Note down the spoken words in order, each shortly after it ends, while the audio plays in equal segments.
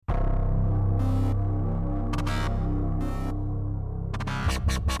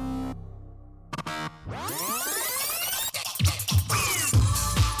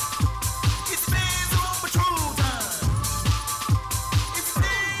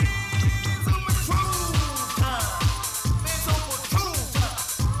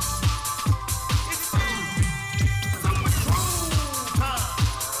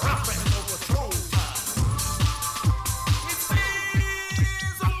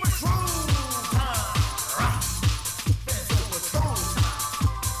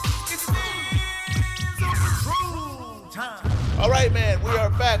All right, man, we are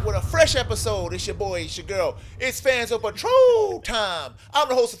back with a fresh episode. It's your boy, it's your girl. It's Fans of Patrol time. I'm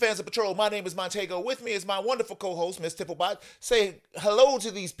the host of Fans of Patrol. My name is Montego. With me is my wonderful co-host, Miss Tifflebot. Say hello to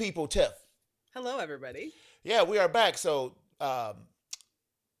these people, Tiff. Hello, everybody. Yeah, we are back. So, I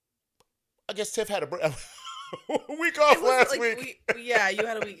guess Tiff had a week off last week. You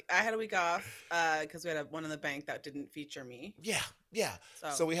had a week. I had a week off because we had one in the bank that didn't feature me. Yeah.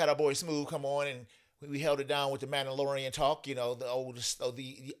 So we had our boy Smooth come on and we held it down with the Mandalorian talk, you know, the oldies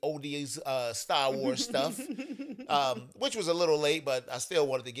Star Wars stuff, which was a little late, but I still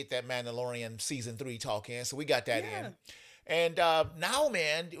wanted to get that Mandalorian season 3 talk in, so we got that in. And now,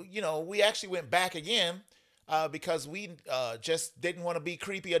 man, you know, we actually went back again because we just didn't want to be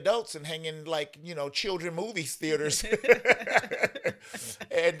creepy adults and hang in, like, you know, children movies theaters.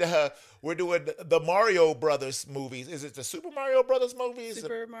 And we're doing the Mario Brothers movies. Is it the Super Mario Brothers movies?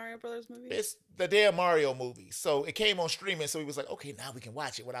 Mario Brothers movies? It's the damn Mario movie. So it came on streaming, so he was like, okay, now we can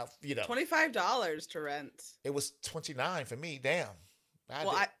watch it without, you know. $25 to rent. It was $29 for me. Damn.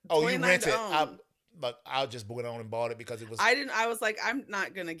 You rented. But I just went on and bought it because it was. I was like, I'm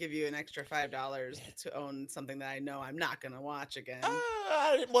not gonna give you an extra $5 to own something that I know I'm not gonna watch again.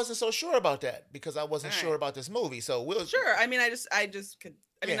 I wasn't so sure about that because I wasn't sure about this movie. So we'll. Sure. I mean, I just could.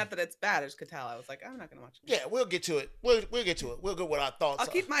 I mean, not that it's bad. I just could tell. I was like, I'm not gonna watch it. Yeah, we'll get to it. We'll get to it. We'll go with our thoughts. I'll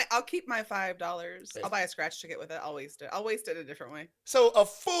keep my $5. I'll buy a scratch ticket with it. I'll waste it. I'll waste it a different way. So a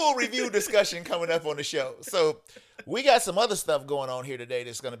full review discussion coming up on the show. So we got some other stuff going on here today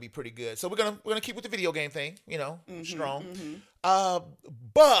that's gonna be pretty good. So we're gonna keep with the video game thing, you know, strong.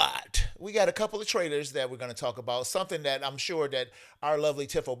 But we got a couple of trailers that we're going to talk about. Something that I'm sure that our lovely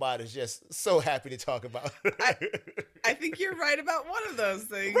Tifflebot is just so happy to talk about. I think you're right about one of those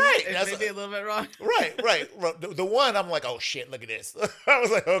things. Right. Maybe a little bit wrong. Right. The one, I'm like, oh, shit, look at this. I was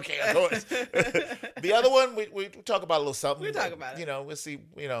like, okay, of course. The other one, we talk about a little something. We talk about it. You know, we'll see.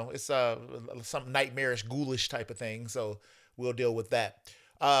 You know, it's some nightmarish, ghoulish type of thing. So we'll deal with that.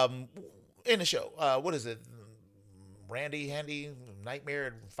 In the show, what is it? Handy,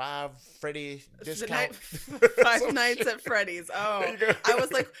 Nightmare, 5 Freddy discount. Five Nights at Freddy's. Oh, I was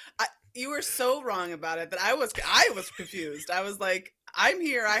like, you were so wrong about it that I was confused. I was like, I'm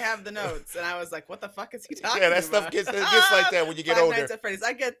here. I have the notes, and I was like, what the fuck is he talking about? Yeah, that stuff gets like that when you get older. 5 Nights at Freddy's.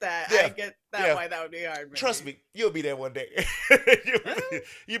 I get that. Yeah. I get that why that would be hard. Maybe. Trust me, you'll be there one day.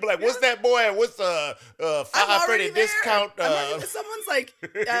 You'll be like, what's that boy? What's 5 Freddy discount? Someone's like,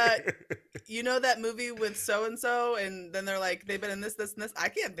 you know that movie with so and so, and then they're like, they've been in this, and this. I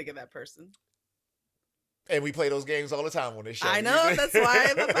can't think of that person. And we play those games all the time on this show. I know. That's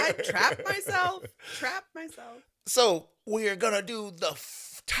why I trap myself. So we're gonna do the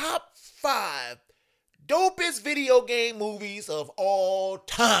top 5 dopest video game movies of all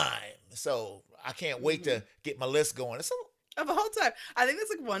time. So I can't wait to get my list going. Of all time, I think that's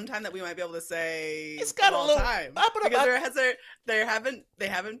like one time that we might be able to say it's got a little time because they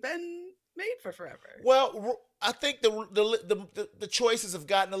haven't been made for forever. Well, I think the choices have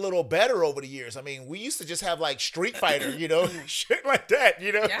gotten a little better over the years. I mean, we used to just have like Street Fighter, you know, shit like that,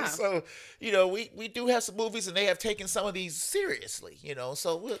 you know. Yeah. So, you know, we do have some movies, and they have taken some of these seriously, you know.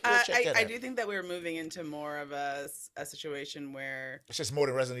 So we'll check that out. I do think that we're moving into more of a situation where it's just more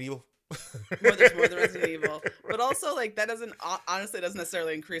than Resident Evil. There's more than Resident Evil, but also like that doesn't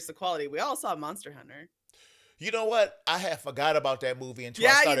necessarily increase the quality. We all saw Monster Hunter. You know what? I had forgot about that movie until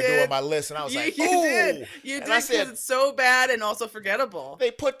I started doing my list, and I was like, "Ooh!" You did because it's so bad and also forgettable. They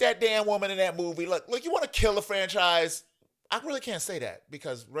put that damn woman in that movie. Look, you want to kill the franchise? I really can't say that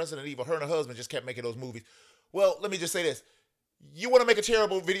because Resident Evil, her and her husband just kept making those movies. Well, let me just say this: you want to make a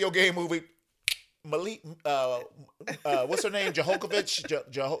terrible video game movie? What's her name? Mila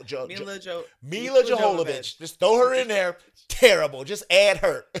Jovovich. Just throw her in there. Terrible. Just add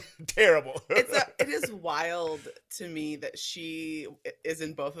her. Terrible. It is wild to me that she is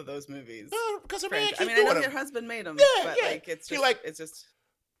in both of those movies. Because her man keep I know her husband made them. Like it's just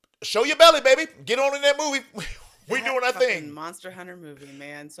show your belly, baby. Get on in that movie. We're doing our thing. Monster Hunter movie,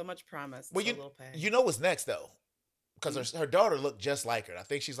 man. So much promise. Well, you know what's next though. Because her daughter looked just like her. I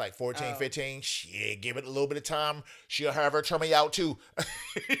think she's like 14, 15. Shit, give it a little bit of time. She'll have her tummy out too.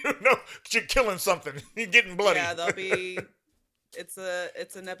 You know, you're killing something. You're getting bloody. Yeah, they'll be. It's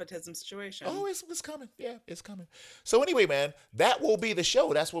a nepotism situation. Oh, it's coming. Yeah, it's coming. So anyway, man, that will be the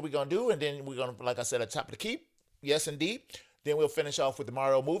show. That's what we're gonna do, and then we're gonna, like I said, at the top of the keep. Yes, indeed. Then we'll finish off with the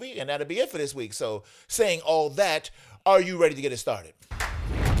Mario movie, and that'll be it for this week. So, saying all that, are you ready to get it started?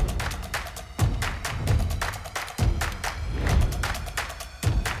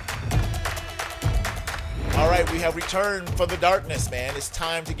 All right, right, we have returned from the darkness, man. It's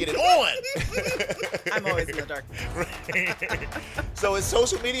time to get it on. I'm always in the darkness. So it's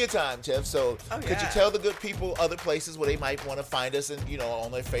social media time, Tiff. So could you yeah. tell the good people other places where they might want to find us and,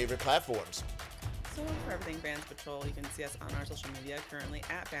 on their favorite platforms? So for everything Vans Patrol, you can see us on our social media currently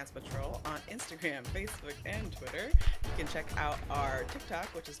at Vans Patrol on Instagram, Facebook, and Twitter. You can check out our TikTok,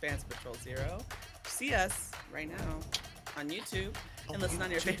 which is Vans Patrol 0. See us right now on YouTube and listen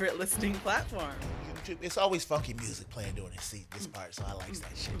on your favorite listening platform. YouTube. It's always funky music playing during this part, so I like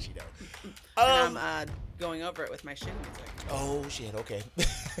that shit, And I'm going over it with my shit music. Oh shit, okay.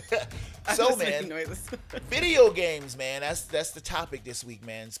 I'm So just man, making noises. video games, man. That's the topic this week,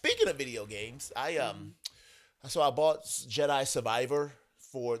 man. Speaking of video games, I bought Jedi Survivor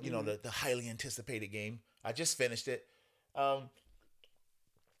for the highly anticipated game. I just finished it.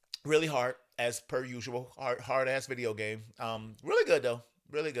 Really hard as per usual. Hard ass video game. Really good though.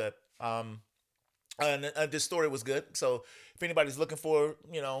 Really good. And this story was good. So if anybody's looking for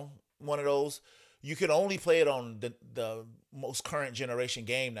one of those, you can only play it on the most current generation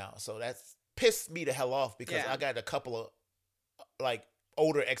game now. So that's pissed me the hell off because I got a couple of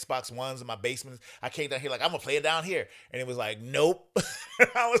older Xbox Ones in my basement. I came down here I'm gonna play it down here, and it was like, nope.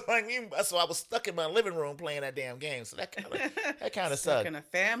 I was like, so I was stuck in my living room playing that damn game. So that kind of sucked. In a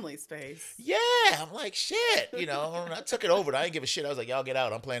family space. Yeah, I'm like, shit. I took it over. I didn't give a shit. I was like, y'all get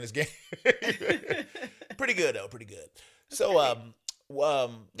out. I'm playing this game. Pretty good though. Pretty good. So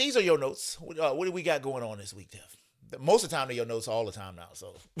these are your notes. What do we got going on this week, Tiff? Most of the time, they're your notes all the time now.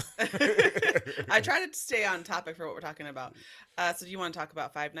 So I try to stay on topic for what we're talking about. So do you want to talk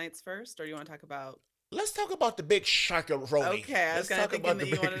about Five Nights first, or do you want to talk about? Let's talk about the big sharkaroni. Okay, I was kind of thinking that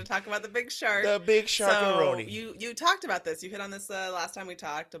you wanted to talk about the big shark. The big sharkaroni. So you talked about this. You hit on this last time we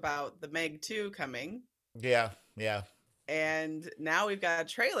talked about the Meg 2 coming. Yeah. And now we've got a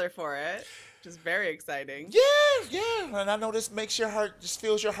trailer for it, which is very exciting. Yeah. And I know this makes your heart, just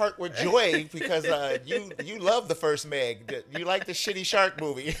fills your heart with joy because you love the first Meg. You like the shitty shark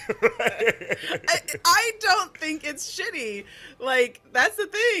movie. Right? I don't think it's shitty. That's the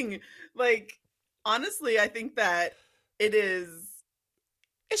thing. Honestly, I think that it is.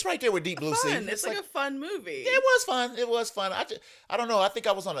 It's right there with Deep Blue Sea. It's like a fun movie. Yeah, it was fun. I don't know. I think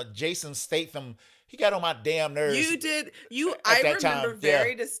I was on a Jason Statham. He got on my damn nerves. You did. I remember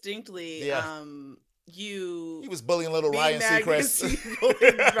very distinctly. Yeah. He was bullying little Ryan Seacrest.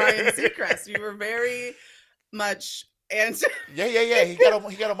 Ryan Seacrest. You were very much. And yeah. He got on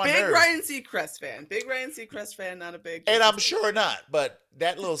my nerves. Big Ryan Seacrest fan. Not a big. And I'm sure not. But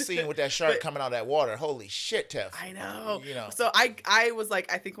that little scene with that shark coming out of that water, holy shit, Tiff. I know. So I was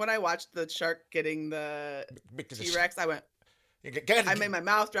like, I think when I watched the shark getting the T-Rex, I went. I made my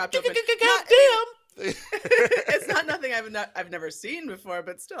mouth drop open. Goddamn. It's not nothing I've never seen before,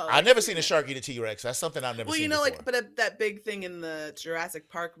 but still. I've never seen a shark eat a T-Rex. That's something I've never seen before. But that big thing in the Jurassic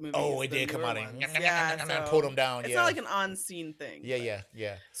Park movie. Oh, it did come out and pull them down. It's not like an on-scene thing.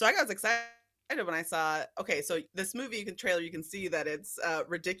 Yeah. So I was excited when I saw. Okay, so this movie trailer, you can see that it's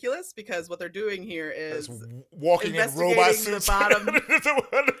ridiculous because what they're doing here is walking in robot suits the bottom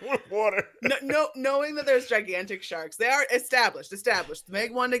water. No, knowing that there's gigantic sharks, they are established. The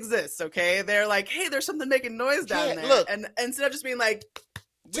Meg 1 exists. Okay, they're like, hey, there's something making noise down there, look, and instead of just being like,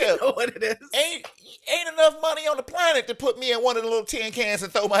 we know what it is. Ain't enough money on the planet to put me in one of the little tin cans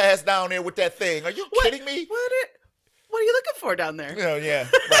and throw my ass down there with that thing. Are you kidding me? What are you looking for down there? Yeah,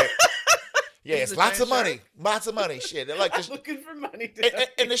 right. Yeah, it's lots of money. Shit, they're like looking for money.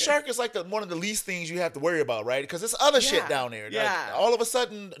 And the shark is like one of the least things you have to worry about, right? Because there's other shit down there. Yeah. All of a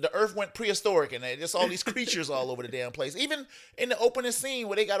sudden, the Earth went prehistoric, and there's all these creatures all over the damn place. Even in the opening scene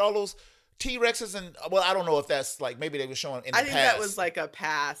where they got all those T-Rexes and I don't know if that's maybe they were showing in the past. I think that was like a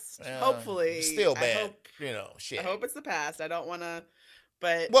past. Hopefully, still bad. Shit. I hope it's the past. I don't want to.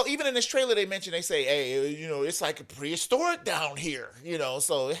 But even in this trailer they say, hey, it's like prehistoric down here,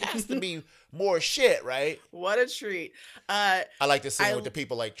 so it has to be more shit, right? What a treat. I like the scene with the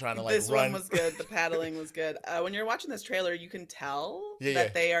people trying to this run. One was good. The paddling was good. When you're watching this trailer, you can tell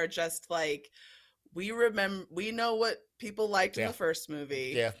that they are just we know what people liked in the first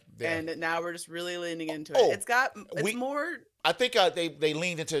movie. Yeah. And now we're just really leaning into it. It's more. I think they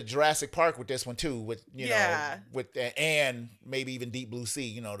leaned into Jurassic Park with this one too, with and maybe even Deep Blue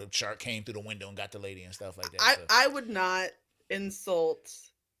Sea. The shark came through the window and got the lady and stuff like that. I would not insult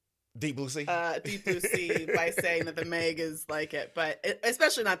Deep Blue Sea. Deep Blue Sea by saying that the Meg is like it, but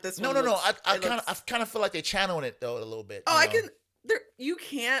especially not this one. No. I kind of feel like they're channeling it though a little bit. Oh, I can. You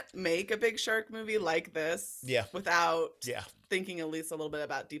can't make a big shark movie like this without thinking at least a little bit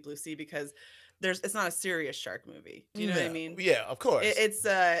about Deep Blue Sea because it's not a serious shark movie. Do you know what I mean? Yeah, of course. It's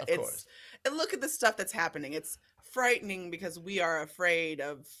and look at the stuff that's happening. It's frightening because we are afraid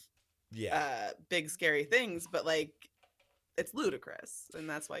of big scary things, but like it's ludicrous, and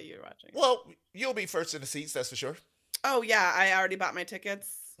that's why you're watching. Well, you'll be first in the seats, that's for sure. Oh yeah, I already bought my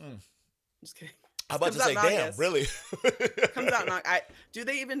tickets. Just kidding. I'm about to say, damn, really? Comes out in do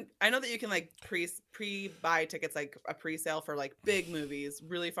they even? I know that you can like pre-buy tickets, like a pre-sale for like big movies,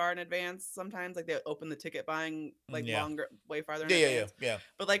 really far in advance. Sometimes, like they open the ticket buying like longer, way farther. In advance. Yeah.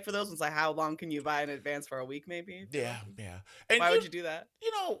 But like for those ones, like how long can you buy in advance for a week, maybe? Yeah. And why would you do that?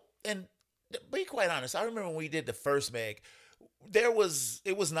 You know, and be quite honest, I remember when we did the first Meg, it was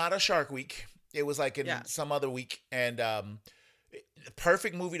not a Shark Week. It was like in some other week, and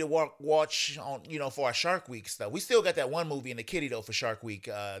perfect movie to watch on, for our Shark Week stuff. We still got that one movie in the kitty though for Shark Week.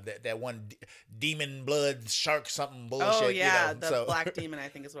 That one demon blood shark something bullshit. Oh yeah, the Black Demon, I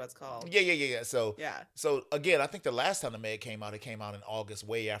think is what it's called. Yeah. So again, I think the last time the Meg came out, it came out in August,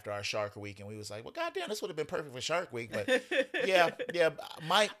 way after our Shark Week, and we was like, well, goddamn, this would have been perfect for Shark Week. But yeah.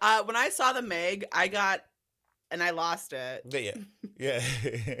 When I saw the Meg, and I lost it. Yeah.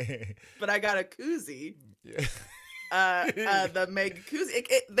 But I got a koozie. Yeah. The Meg koozie.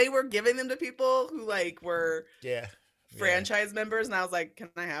 They were giving them to people who like were franchise members, and I was like, "Can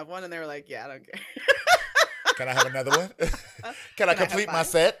I have one?" And they were like, "Yeah, I don't care." Can I have another one? Can I complete my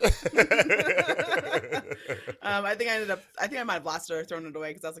set? I think I might have lost it or thrown it away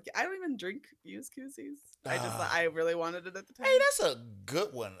because I was like, I don't even drink used koozies. I really wanted it at the time. Hey, that's a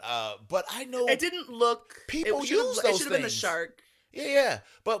good one. But I know it didn't look. People use those things. It should have been the shark. Yeah.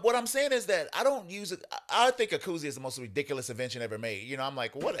 But what I'm saying is that I don't use it. I think a koozie is the most ridiculous invention ever made. I'm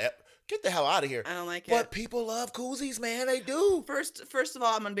like, what? Get the hell out of here. I don't like it. But people love koozies, man. They do. First of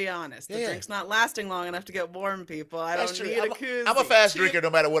all, I'm going to be honest. The drink's not lasting long enough to get warm, people. I don't need a koozie. I'm a fast drinker no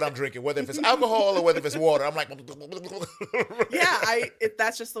matter what I'm drinking, whether if it's alcohol or whether if it's water. I'm like...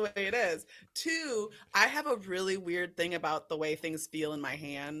 That's just the way it is. 2, I have a really weird thing about the way things feel in my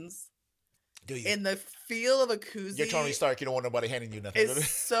hands. Do you? In the feel of a koozie. You're Tony Stark. You don't want nobody handing you nothing. It's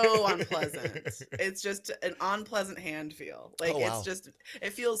so unpleasant. It's just an unpleasant hand feel. Like it's just.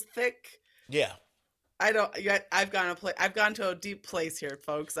 It feels thick. Yeah. I've gone to a deep place here,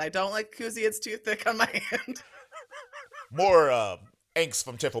 folks. I don't like koozie. It's too thick on my hand. More angst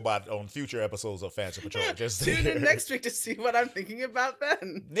from Tifflebot on future episodes of Fancy Patrol. Just tune in next week to see what I'm thinking about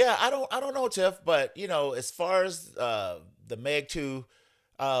then. Yeah, I don't know, Tiff, but as far as the Meg 2,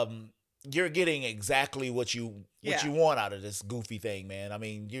 you're getting exactly what you want out of this goofy thing, man. I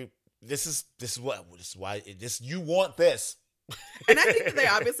mean, you want this. And I think that they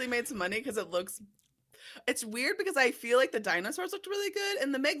obviously made some money because it's weird because I feel like the dinosaurs looked really good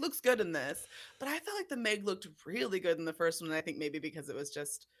and the Meg looks good in this, but I felt like the Meg looked really good in the first one. And I think maybe because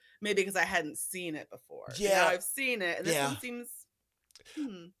because I hadn't seen it before. Yeah. Now I've seen it and this one seems.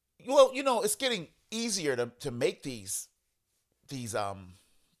 Well, it's getting easier to make these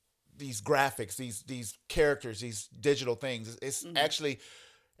graphics, these characters, these digital things. It's actually,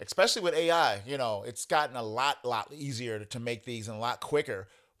 especially with AI, it's gotten a lot easier to make these and a lot quicker,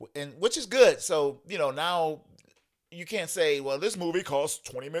 and which is good. So, now you can't say, well, this movie costs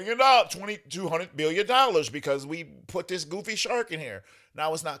 $200 billion because we put this goofy shark in here.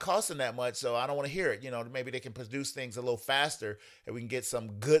 Now it's not costing that much, so I don't want to hear it. Maybe they can produce things a little faster and we can get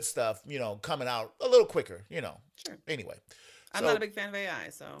some good stuff, coming out a little quicker, Sure. Anyway. I'm not a big fan of AI,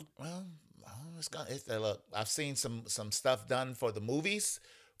 so. Well, look, I've seen some stuff done for the movies,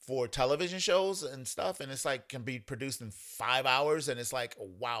 for television shows and stuff, and it's like can be produced in 5 hours, and it's like,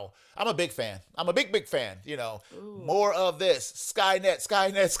 wow. I'm a big fan. I'm a big fan. Ooh. More of this. Skynet.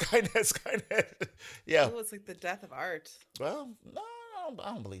 Yeah. Ooh, it's like the death of art. Well, no.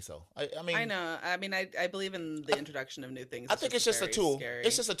 I don't believe so. I mean, I know. I mean, I believe in the introduction of new things. I think it's just a tool. Scary.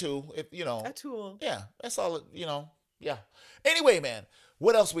 It's just a tool. A tool. Yeah, that's all. Yeah. Anyway, man,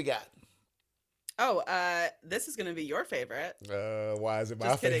 what else we got? Oh, this is gonna be your favorite. Why is it my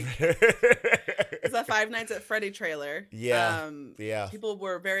Just kidding. favorite? It's a Five Nights at Freddy trailer. Yeah. People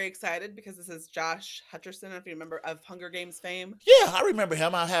were very excited because this is Josh Hutcherson, if you remember, of Hunger Games fame. Yeah, I remember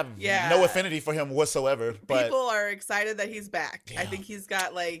him. I have no affinity for him whatsoever. But people are excited that he's back. Yeah. I think he's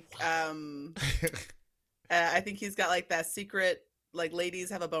got like, I think he's got like that secret, like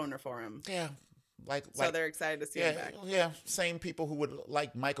ladies have a boner for him. Yeah. So they're excited to see him back. Yeah, same people who would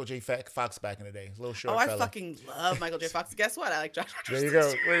like Michael J. Fox back in the day. Little short I fella. fucking love Michael J. Fox. Guess what? I like Josh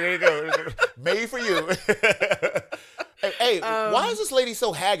Hutcherson. There you go. Made for you. Hey, why is this lady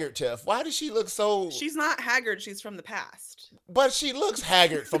so haggard, Tiff? Why does she look so... She's not haggard. She's from the past. But she looks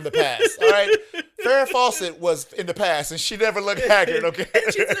haggard from the past, all right? Farrah Fawcett was in the past, and she never looked haggard, okay?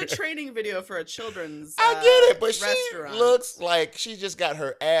 And she's in a training video for a children's I get it, but restaurant. She looks like she just got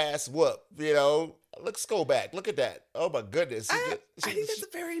her ass whooped, you know? Let's go back. Look at that. Oh, my goodness. I think that's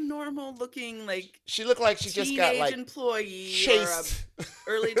a very normal looking, like... She looked like she just got, like... employee chased. Or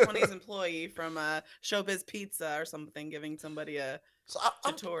a early 20s employee from Showbiz Pizza or something, giving somebody a... So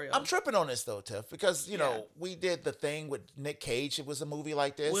tutorial. I'm tripping on this though, Tiff, because you know we did the thing with Nick Cage. It was a movie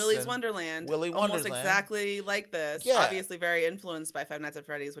like this. Willy's Wonderland. Almost exactly like this. Yeah. Obviously very influenced by Five Nights at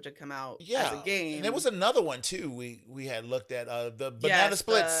Freddy's, which had come out as a game. And there was another one too. We had looked at the Banana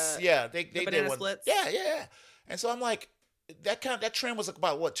Splits. They did one. Splits. Yeah. And so I'm like, that trend was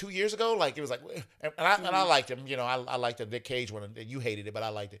about what 2 years ago. Like it was like, and I liked him. You know, I liked the Nick Cage one. You hated it, but I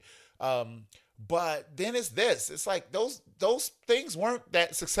liked it. But then it's this. It's like those things weren't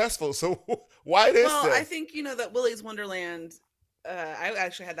that successful. So why this? Well, I think that Willy's Wonderland. I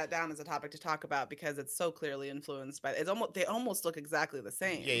actually had that down as a topic to talk about because it's so clearly influenced by. They almost look exactly the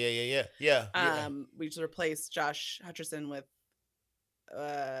same. Yeah. We just replaced Josh Hutcherson with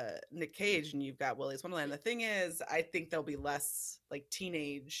Nick Cage, and you've got Willy's Wonderland. The thing is, I think there'll be less like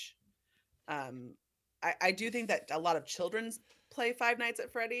teenage. I do think that a lot of children's play Five Nights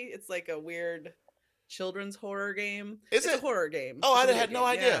at Freddy. It's like a weird children's horror game. It's a horror game. Oh, I had no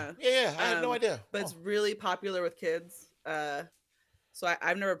idea. Yeah, I had no idea. But it's really popular with kids. So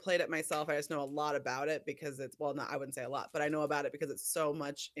I've never played it myself. I just know a lot about it because it's I wouldn't say a lot, but I know about it because it's so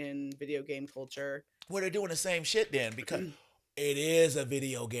much in video game culture. Well, they're doing the same shit then because it is a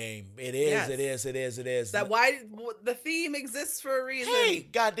video game. It is. Yes. It is. That why the theme exists for a reason. Hey,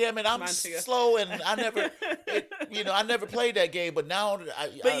 goddamn it! I'm slow and I never, I never played that game. But now,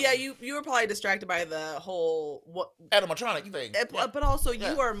 you were probably distracted by the whole animatronic thing. But also,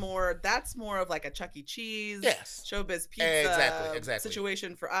 you are more. That's more of like a Chuck E. Cheese, Showbiz Pizza, exactly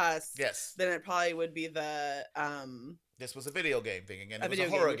situation for us. Yes. Than it probably would be the. This was a video game thing again. It was a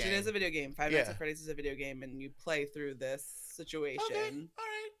horror game. It is a video game. Five Nights at Freddy's is a video game, and you play through this situation. Okay.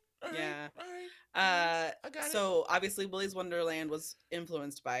 All right. I got it. So obviously, Willy's Wonderland was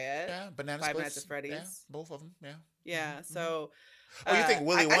influenced by it. Yeah, Banana Five Splits. Nights at Freddy's. Yeah, both of them. Yeah. Yeah. So. Oh, you think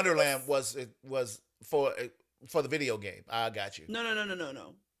Willy Wonderland was for the video game? I got you.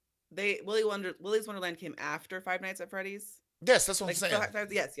 No. Willy's Wonderland came after Five Nights at Freddy's. Yes, that's what I'm saying.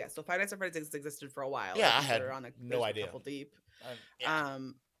 Yes. So Five Nights at Freddy's existed for a while. Yeah, I had no idea. A couple deep.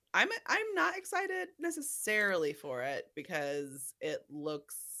 I'm not excited necessarily for it because it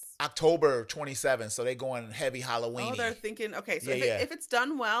looks October 27th, so they're going heavy Halloween. Oh, they're thinking okay. So if it's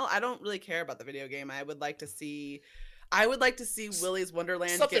done well, I don't really care about the video game. I would like to see Willy's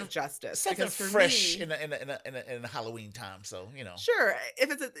Wonderland get justice. Something fresh in a Halloween time. So Sure, if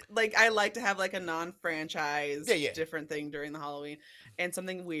it's I like to have like a non-franchise, different thing during the Halloween, and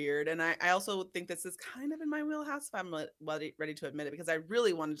something weird. And I also think this is kind of in my wheelhouse if I'm ready to admit it because I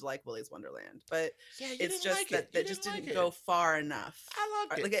really wanted to like Willy's Wonderland, but it's just that just didn't go far enough. I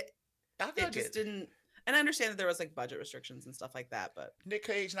loved it. It just didn't. And I understand that there was like budget restrictions and stuff like that, but Nick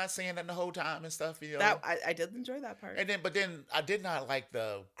Cage not saying that the whole time and stuff, That I did enjoy that part. But then I did not like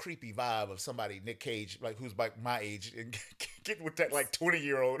the creepy vibe of somebody Nick Cage, like who's like my age and getting with that like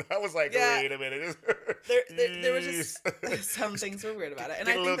 20-year-old. I was like, wait a minute. There was just some things were weird about it, and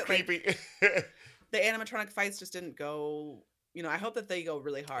I think a little creepy. The animatronic fights just didn't go. I hope that they go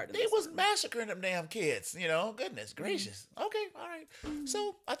really hard. They was massacring them damn kids. Goodness gracious. Okay, all right.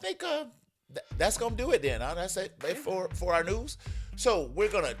 So I think. That's gonna do it then. That's it for our news. So we're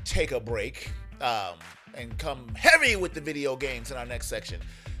gonna take a break and come heavy with the video games in our next section.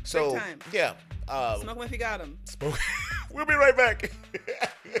 So yeah, smoke them if you got them. We'll be right back.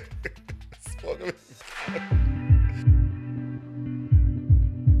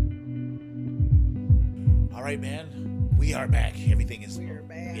 All right, man. We are back. Everything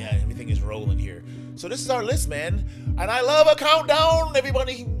is rolling here. So this is our list, man. And I love a countdown.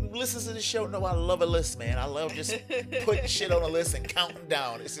 Everybody who listens to the show know I love a list, man. I love just putting shit on a list and counting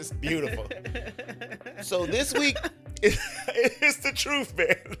down. It's just beautiful. So this week, it's the truth,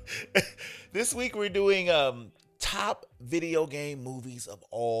 man. This week we're doing top video game movies of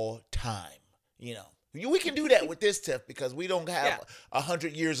all time. We can do that with this tip because we don't have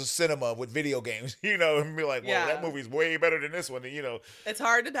 100 years of cinema with video games, and be like, well, that movie's way better than this one, It's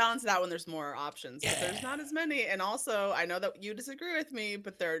hard to balance it out when there's more options, but there's not as many. And also, I know that you disagree with me,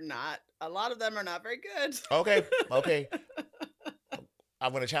 but a lot of them are not very good. Okay.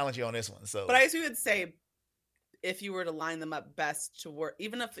 I'm going to challenge you on this one. So, but I guess we would say if you were to line them up best to work,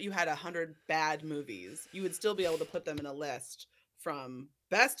 even if you had 100 bad movies, you would still be able to put them in a list from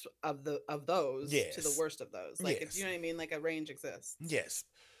best of those to the worst of those. Like, if you know what I mean, like a range exists. Yes.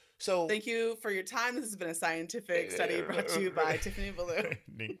 So thank you for your time. This has been a scientific study brought to you by Tiffany Ballou.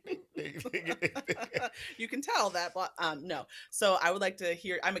 You can tell that, no. So I would like to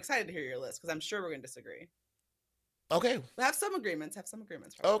hear. I'm excited to hear your list because I'm sure we're going to disagree. Okay. Have some agreements.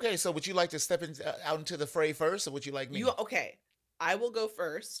 Probably. Okay. So would you like to step out into the fray first, or would you like me? Okay. I will go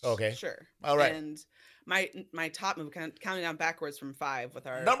first. Okay. Sure. All right. And my top movie, counting down backwards from 5 with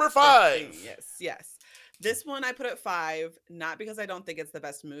our number 5. Yes. This one I put at 5, not because I don't think it's the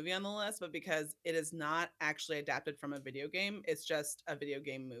best movie on the list, but because it is not actually adapted from a video game. It's just a video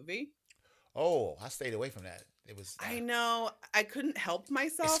game movie. Oh, I stayed away from that. It was. I know. I couldn't help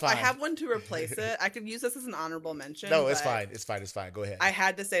myself. It's fine. I have one to replace it. I could use this as an honorable mention. No, it's fine. It's fine. Go ahead. I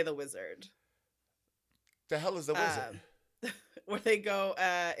had to say The Wizard. The hell is The Wizard? Where they go,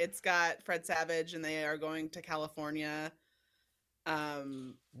 it's got Fred Savage, and they are going to California.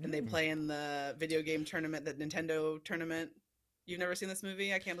 And they play in the video game tournament, the Nintendo tournament. You've never seen this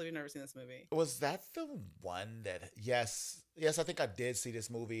movie? I can't believe you've never seen this movie. Was that the one that? Yes, I think I did see this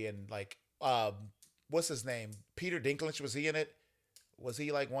movie. And like, what's his name? Peter Dinklage, was he in it? Was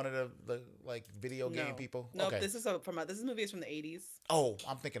he like one of the like video game people? No, okay. This movie is from the 80s. Oh,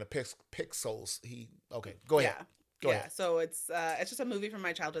 I'm thinking of Pixels. Okay, go ahead. Go ahead. So it's just a movie from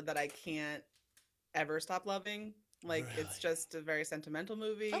my childhood that I can't ever stop loving. Like, really? It's just a very sentimental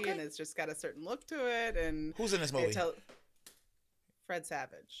movie, and it's just got a certain look to it. And who's in this movie? Fred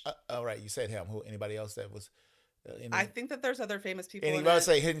Savage. All right, you said him. Who? Anybody else that was? I think that there's other famous people. And you about to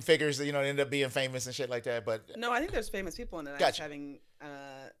say Hidden Figures, end up being famous and shit like that. But no, I think there's famous people in it. Gotcha. I was having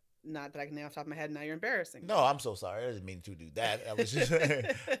not that I can name off the top of my head. Now you're embarrassing. No, I'm so sorry. I didn't mean to do that. I was just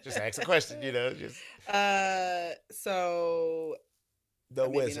just ask a question. Just. So. The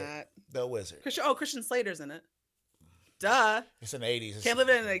Wizard. The Wizard. Christian Slater's in it. Duh. It's in the 80s. Can't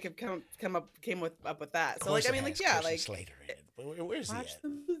believe it. They could came up with that. So like, I mean, like, yeah, Christian like Slater in it. But where's he at? Watch the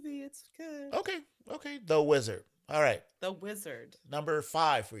movie. It's good. Okay. The Wizard. All right. The Wizard. Number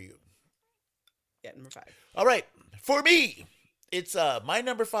 5 for you. Yeah, number 5. All right. For me, it's my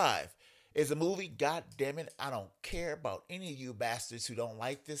number 5 is a movie. God damn it, I don't care about any of you bastards who don't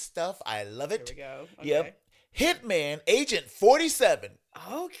like this stuff. I love it. Here we go. Okay. Yep. Hitman Agent 47.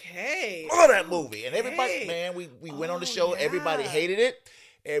 Okay. Love that movie. And everybody, man, we went on the show. Yeah. Everybody hated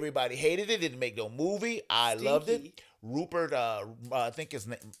it. Didn't make no movie. I loved it. Rupert, I think his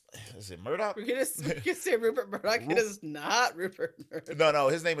name, is it Murdoch? We can say Rupert Murdoch. It is not Rupert Murdoch. No,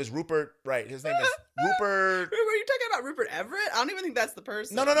 his name is Rupert. Right, his name is Rupert. Were you talking about Rupert Everett? I don't even think that's the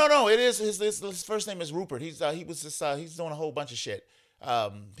person. No. It is his first name is Rupert. He's he's doing a whole bunch of shit.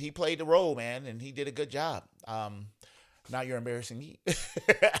 He played the role, man, and he did a good job. Now you're embarrassing me.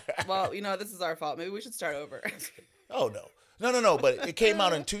 Well, this is our fault. Maybe we should start over. Oh no. No, but it came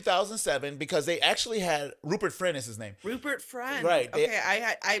out in 2007 because they actually had Rupert Friend is his name. Rupert Friend. Right. Okay,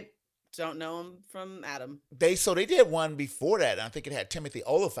 I don't know him from Adam. They did one before that, and I think it had Timothy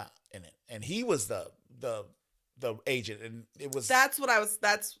Olyphant in it, and he was the agent, and it was that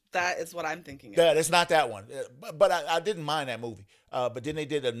is what I'm thinking of. Yeah, it's not that one, but I didn't mind that movie. But then they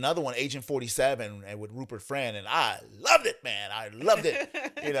did another one, Agent 47, and with Rupert Friend, and I loved it, man. I loved it,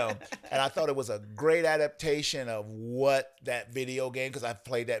 and I thought it was a great adaptation of what that video game, because I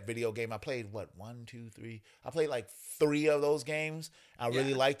played that video game. I played 1, 2, 3. I played like 3 of those games. I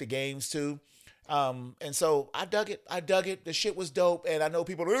really liked the games too. And so I dug it. The shit was dope. And I know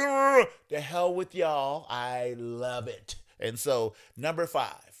people, the hell with y'all. I love it. And so number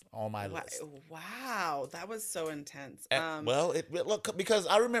 5 on my list. Wow. That was so intense. Look, because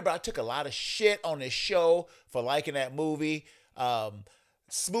I remember I took a lot of shit on this show for liking that movie.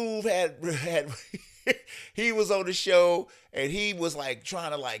 Smooth had he was on the show and he was like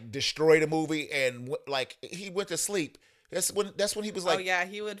trying to like destroy the movie, and like he went to sleep. That's when he was like, oh yeah,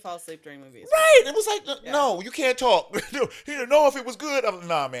 he would fall asleep during movies. Right. It was like, no, you can't talk. He didn't know if it was good. I'm like,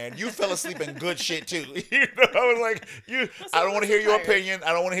 nah, man, you fell asleep in good shit too. I was like, I don't want to hear your opinion.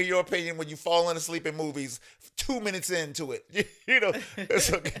 I don't want to hear your opinion when you falling asleep in movies 2 minutes into it.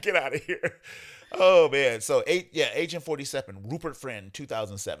 So get out of here. Oh man. So Agent 47, Rupert Friend,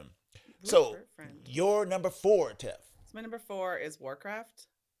 2007. Your number 4, Tiff. So my number 4 is Warcraft.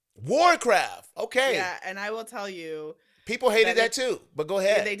 Okay. Yeah, and I will tell you, people hated that too, but go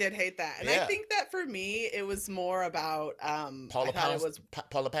ahead. Yeah, they did hate that. And I think that for me, it was more about Paula Patton.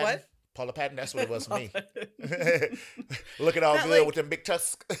 What? Paula Patton, that's what it was for me. Looking all good with them big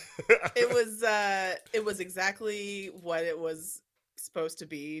tusks. It was exactly what it was supposed to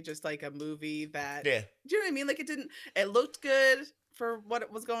be just like a movie that. Yeah. Do you know what I mean? Like it looked good for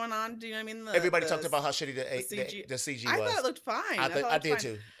what was going on. Do you know what I mean? Everybody talked about how shitty the CG. CG I was. thought it looked fine. I did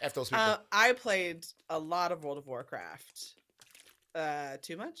too. F those people. I played a lot of World of Warcraft.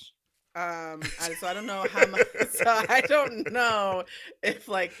 Too much. So I don't know how much. So I don't know if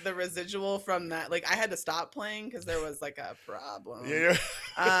like the residual from that, like I had to stop playing because there was like a problem. Yeah.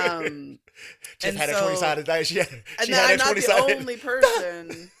 Tiff had a so, 20-sided dice. She had I'm a not 20-sided. the only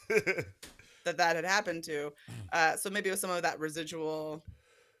person that had happened to. So maybe it was some of that residual.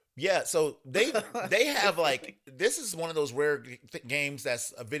 Yeah, so they have like, this is one of those rare games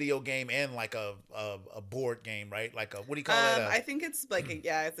that's a video game and like a board game, right? Like a, what do you call it? I think it's like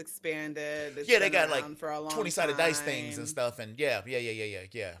it's expanded. It's they got like for a long 20-sided time. dice things and stuff, and yeah.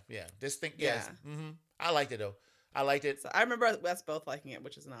 This thing, I liked it though. I liked it. So I remember us both liking it,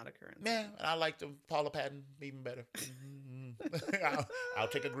 which is not a currency. Yeah, I liked the Paula Patton even better. I'll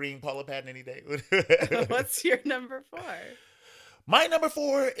take a green Paula Patton any day. What's your number 4? My number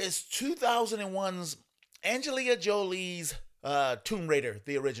 4 is 2001's Angelina Jolie's Tomb Raider,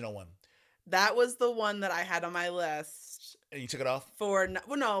 the original one. That was the one that I had on my list. And you took it off? For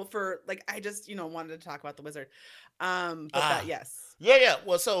like I just wanted to talk about the wizard. That yes. Yeah.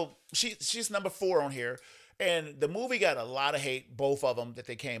 Well, so she's number 4 on here. And the movie got a lot of hate, both of them that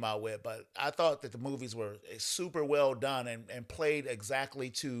they came out with. But I thought that the movies were super well done and played exactly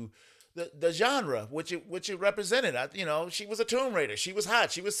to the genre which it represented. She was a Tomb Raider. She was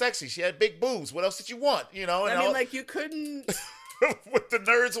hot. She was sexy. She had big boobs. What else did you want? Like you couldn't. With the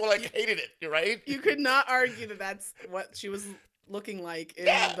nerds were like hated it, right? You could not argue that that's what she was looking like in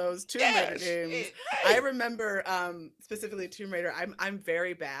those Tomb Raider games. I remember specifically Tomb Raider. I'm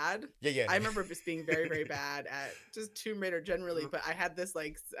very bad. Yeah. I remember just being very, very bad at just Tomb Raider generally. But I had this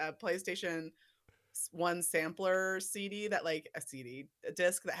like PlayStation 1 sampler CD that like a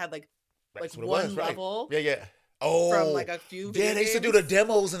disc that had like one level. Right. Yeah. Oh, from like a few video they used to do the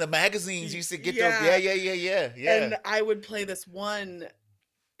demos in the magazines. You used to get those. Yeah. And I would play this one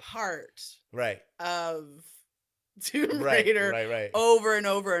part of Tomb Raider over and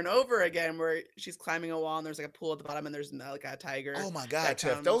over and over again, where she's climbing a wall and there's like a pool at the bottom and there's like a tiger. Oh my God,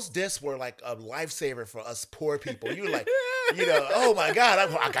 Tiff, those discs were like a lifesaver for us poor people. You were like, oh my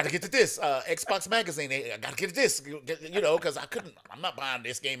God, I got to get to this Xbox magazine. I got to get to this, because I'm not buying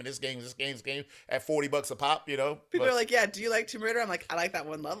this game and this game at $40 a pop. People are like, yeah, do you like Tomb Raider? I'm like, I like that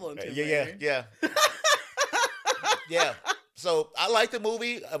one level in Tomb Raider. Yeah. Yeah. So I liked the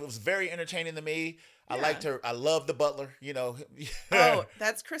movie. It was very entertaining to me. I liked her. I love the butler, Oh,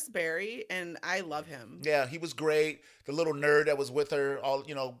 that's Chris Berry, and I love him. Yeah, he was great. The little nerd that was with her,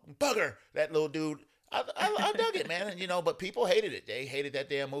 Bugger, that little dude. I dug it, man. And, but people hated it. They hated that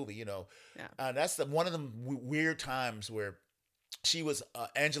damn movie, Yeah. That's one of the weird times where she was,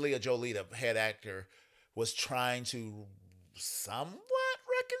 Angelina Jolie, the head actor, was trying to somewhat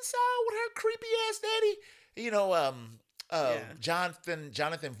reconcile with her creepy ass daddy.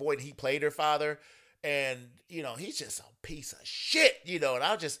 Jonathan Voight, he played her father. And, he's just a piece of shit, and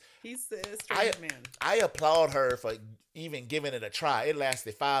he's a strange man. I applaud her for even giving it a try. It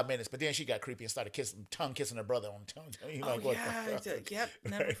lasted 5 minutes, but then she got creepy and started tongue kissing her brother on tongue. Yep,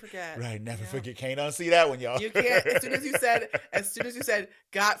 never forget. Right, never forget. Can't unsee that one, y'all. You can't. As soon as you said,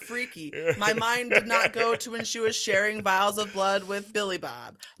 got freaky, my mind did not go to when she was sharing vials of blood with Billy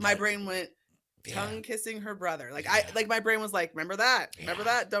Bob. My brain went, tongue kissing her brother. My brain was like, remember that? Remember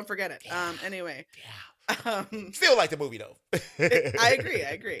that? Don't forget it. Anyway. Still like the movie though. I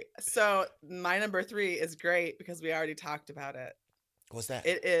agree. So my number 3 is great because we already talked about it. What's that?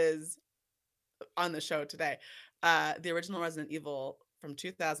 It is on the show today. The original Resident Evil from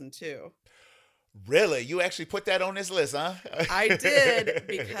 2002. Really? You actually put that on this list, huh? I did,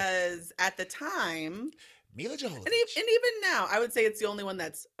 because at the time, Mila Jovovich. And even now, I would say it's the only one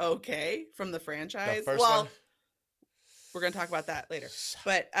that's okay from the franchise. The first one? We're going to talk about that later.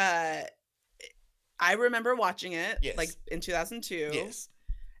 But I remember watching it in 2002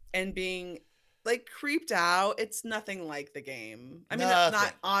 and being creeped out. It's nothing like the game. I mean, it's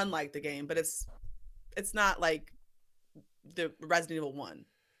not unlike the game, but it's not like the Resident Evil 1.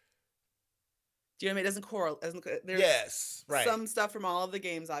 Do you know what I mean? It doesn't correlate. There's some stuff from all of the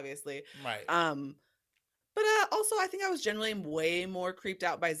games, obviously. Right. But also, I think I was generally way more creeped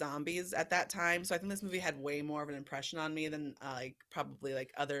out by zombies at that time. So I think this movie had way more of an impression on me than probably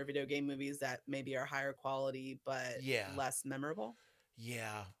other video game movies that maybe are higher quality but less memorable.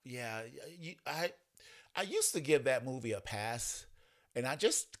 Yeah. I used to give that movie a pass, and I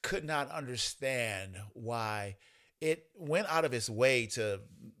just could not understand why it went out of its way to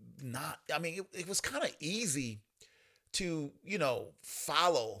not. I mean, it was kind of easy to,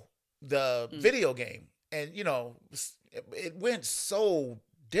 follow the video game. And, it went so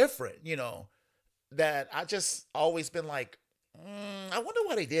different, that I just always been like, I wonder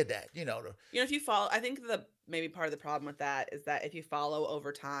why they did that, If you follow, I think maybe part of the problem with that is that if you follow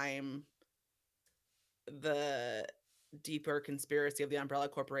over time the deeper conspiracy of the Umbrella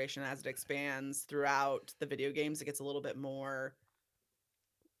Corporation as it expands throughout the video games, it gets a little bit more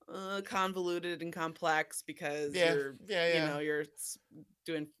convoluted and complex because you're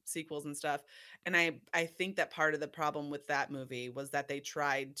doing sequels and stuff. And I think that part of the problem with that movie was that they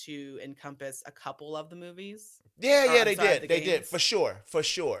tried to encompass a couple of the movies. They did for sure,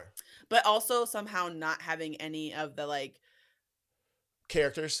 but also somehow not having any of the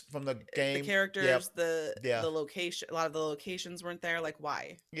characters from the game. The characters, the location, a lot of the locations weren't there. Like,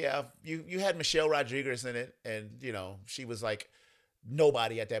 why? Yeah, you had Michelle Rodriguez in it, and she was like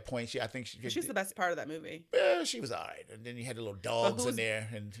nobody at that point. She's the best part of that movie. Yeah, she was all right. And then you had the little dogs in there,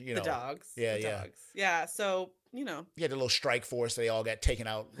 and the dogs. Yeah, dogs. Yeah. So you had the little strike force. They all got taken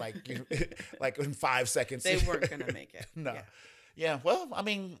out like in 5 seconds. They weren't gonna make it. No. Yeah. Well, I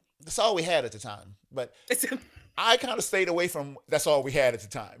mean, that's all we had at the time. But I kind of stayed away from that's all we had at the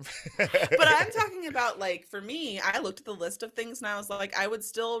time. But I'm talking about, for me, I looked at the list of things and I was like, I would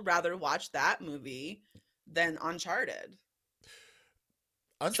still rather watch that movie than Uncharted.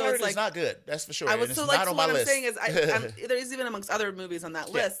 Uncharted is not good. That's for sure. I was and so it's not on my what list. I'm saying is, there's even amongst other movies on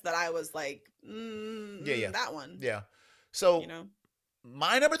that list that I was like, that one. Yeah. So,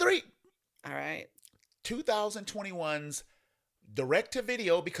 my number 3. All right. 2021's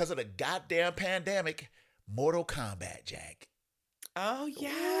direct-to-video, because of the goddamn pandemic, Mortal Kombat, Jack. Oh, yeah,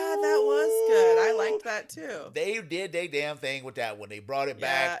 that was good. I liked that, too. They did their damn thing with that one. They brought it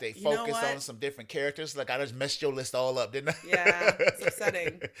back. They focused on some different characters. Like, I just messed your list all up, didn't I? Yeah, it's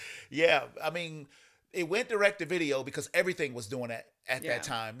upsetting. Yeah, I mean, it went direct-to-video because everything was doing it at that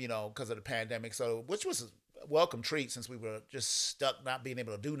time, because of the pandemic. So, which was a welcome treat since we were just stuck not being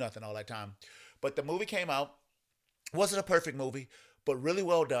able to do nothing all that time. But the movie came out. Wasn't a perfect movie, but really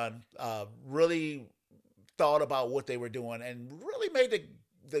well done. Really thought about what they were doing and really made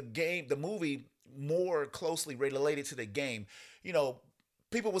the movie more closely related to the game.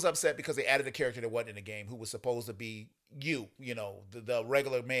 People was upset because they added a character that wasn't in the game, who was supposed to be the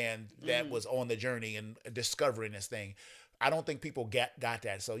regular man that was on the journey and discovering this thing. I don't think people got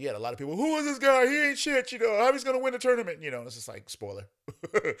that. So yeah, a lot of people, who is this guy? He ain't shit. How he's gonna win the tournament? It's just like spoiler.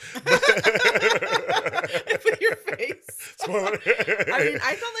 Put your face. Spoiler. I mean,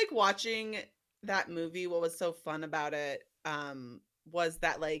 I felt like watching that movie. What was so fun about it was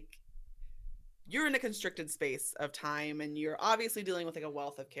that you're in a constricted space of time, and you're obviously dealing with a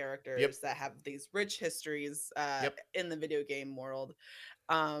wealth of characters that have these rich histories in the video game world,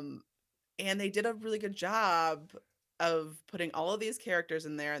 and they did a really good job of putting all of these characters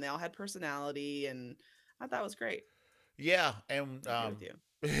in there, and they all had personality, and I thought it was great. Yeah, and with you.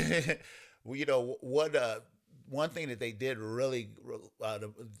 One thing that they did really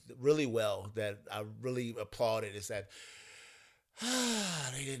well that I really applauded is that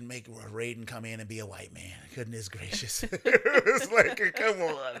they didn't make Raiden come in and be a white man. Goodness gracious. It's like, come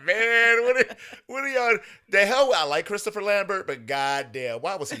on, man. What are y'all? The hell, I like Christopher Lambert, but goddamn,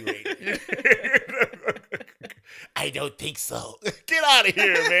 why was he Raiden? I don't think so. Get out of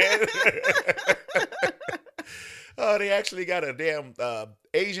here, man. Oh, they actually got a damn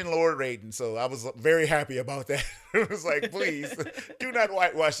Asian Lord Raiden, so I was very happy about that. It was like, please, do not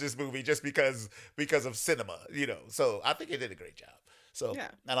whitewash this movie just because of cinema, So I think they did a great job. So,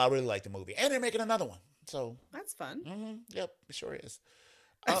 and I really like the movie, and they're making another one. So that's fun. Mm-hmm, yep, it sure is.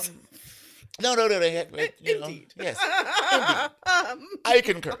 No, they indeed. Yes, indeed. I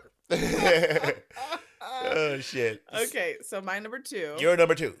concur. Oh shit. Okay, so my number 2. Your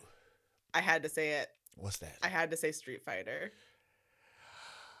number 2. I had to say it. What's that? I had to say Street Fighter.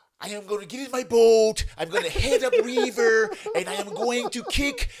 I am going to get in my boat. I'm going to head up river, and I am going to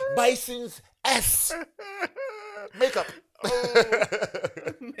kick Bison's ass. Makeup.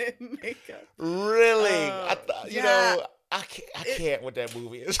 Makeup. Really? I can't with that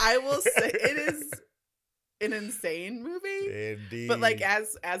movie is. I will say it is an insane movie. Indeed. But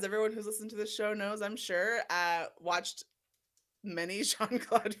as everyone who's listened to this show knows, I'm sure, watched many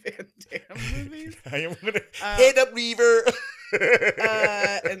Jean-Claude Van Damme movies. I am gonna head up river.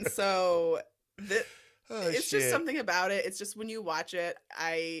 And so Oh it's just shit. something about it. It's just when you watch it,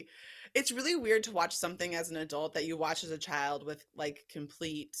 it's really weird to watch something as an adult that you watch as a child with like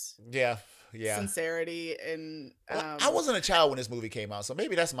complete Yeah, yeah. sincerity and Well, I wasn't a child when this movie came out, so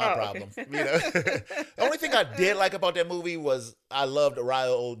maybe that's my oh, okay. problem. The only thing I did like about that movie was I loved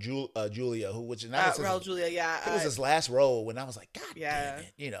Julia, who which and that was his, Raul Julia, yeah. it was his last role, when I was like, God yeah.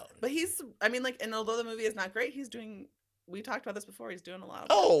 damn it, But I mean, like, and although the movie is not great, we talked about this before, he's doing a lot of work.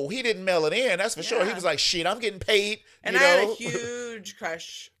 Oh, he didn't mail it in, that's for sure. He was like, shit, I'm getting paid. And I had a huge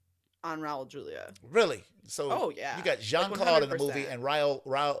crush on Raul Julia. Really? So oh yeah, you got Jean-Claude in the movie and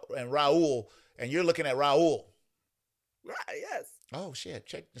Raul, and you're looking at Raul. Right, yes. Oh shit!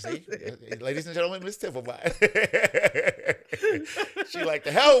 Check, see, ladies and gentlemen, Miss Tiffleby. She like,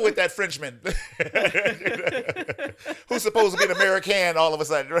 the hell with that Frenchman, who's supposed to be an American all of a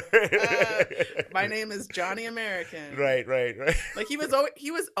sudden. My name is Johnny American. Right. Like he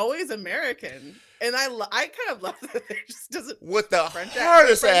was always American, and I kind of love that it just doesn't with the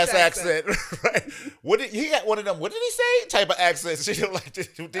hardest ass accent. Right? He got one of them? What did he say? Type of accents. She don't like.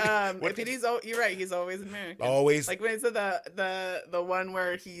 You're right. He's always American. Always. Like when he said the one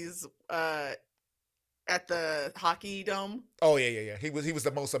where he's at the hockey dome. Oh yeah. He was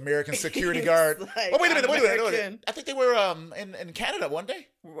the most American security guard. Like, oh wait a minute. I think they were in Canada one day.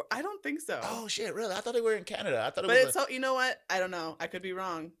 I don't think so. Oh shit, really? I thought they were in Canada. I thought you know what? I don't know. I could be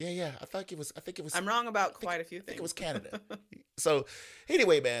wrong. Yeah. I think it was. I'm wrong about quite a few things. I think it was Canada. So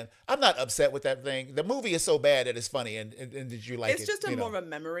anyway, man, I'm not upset with that thing. The movie is so bad that it's funny, and did you like it? It's just more of a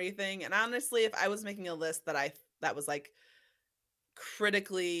memory thing. And honestly, if I was making a list that was like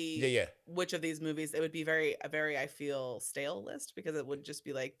critically which of these movies, it would be a very I feel stale list, because it would just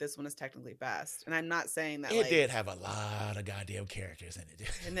be like, this one is technically best. And I'm not saying that it did have a lot of goddamn characters in it,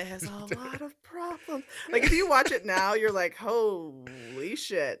 and it has a lot of problems. Like if you watch it now, you're like, holy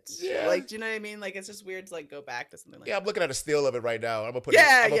shit. Like, do you know what I mean? Like it's just weird to like go back to something like that. I'm looking at a still of it right now. I'm gonna put it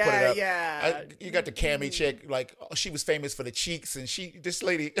up. Yeah. You got the Cammy chick, like she was famous for the cheeks, and this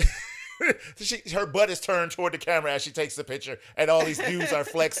lady her butt is turned toward the camera as she takes the picture, and all these dudes are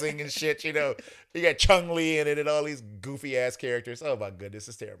flexing and shit. You got Chung Lee in it and all these goofy ass characters. Oh my goodness,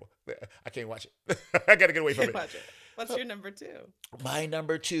 it's terrible. I can't watch it. I gotta get away from it. Watch it. What's your number 2? My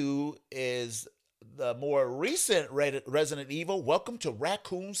number 2 is the more recent Resident Evil, Welcome to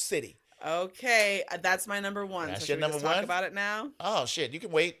Raccoon City. Okay, that's my number 1. That's so your number 1. Talk about it now. Oh shit, you can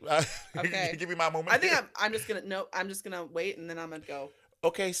wait. Okay, give me my moment. I think I'm just gonna wait, and then I'm gonna go.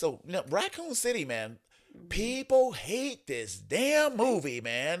 Okay, so Raccoon City, man. People hate this damn movie,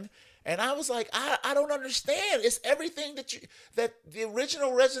 man. And I was like, I don't understand. It's everything that the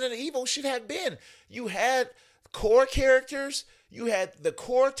original Resident Evil should have been. You had core characters, you had the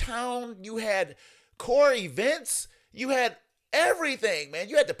core town, you had core events, you had everything, man.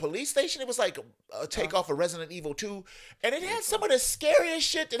 You had the police station. It was like a takeoff of Resident Evil 2. And it had some of the scariest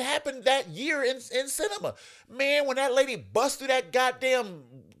shit that happened that year in cinema. Man, when that lady bust through that goddamn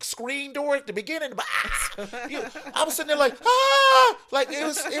screen door at the beginning, I was sitting there like, like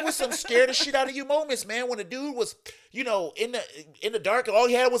it was some scare the shit out of you moments, man. When the dude was, in the dark, and all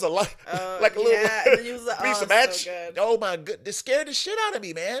he had was a light, like a little and then he was like, piece of match. So good. Oh my god, it scared the shit out of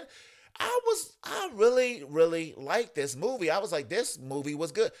me, man. I really, really liked this movie. I was like, this movie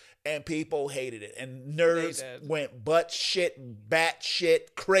was good. And people hated it. And nerds went bat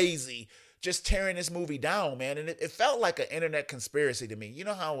shit crazy, just tearing this movie down, man. And it felt like an internet conspiracy to me. You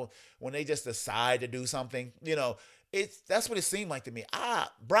know how when they just decide to do something, that's what it seemed like to me.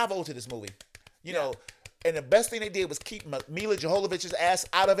 Bravo to this movie. You know, and the best thing they did was keep Mila Jovovich's ass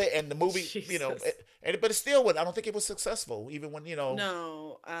out of it, and the movie, but it still would. I don't think it was successful, even when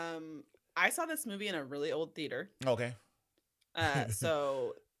No, I saw this movie in a really old theater. Okay.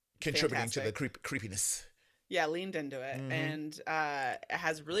 So contributing to the creepiness. Yeah, leaned into it, and it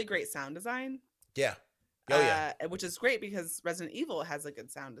has really great sound design. Yeah. Oh yeah. Which is great because Resident Evil has a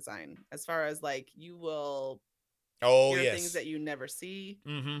good sound design. As far as like you will. Hear things that you never see.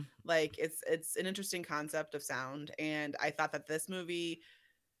 Mm-hmm. Like it's an interesting concept of sound, and I thought that this movie.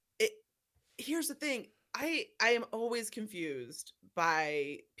 Here's the thing: I am always confused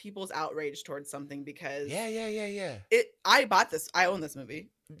by people's outrage towards something because yeah. I bought this. I own this movie.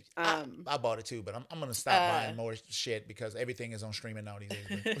 I bought it too, but I'm gonna stop buying more shit because everything is on streaming now these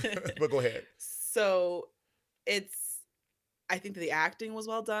days. But go ahead. So I think that the acting was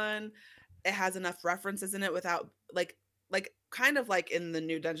well done. It has enough references in it without like kind of like in the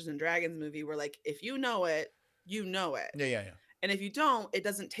new Dungeons and Dragons movie where like if you know it, you know it. Yeah. And if you don't, it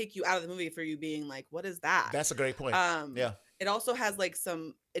doesn't take you out of the movie for you being like, what is that? That's a great point. Yeah. It also has like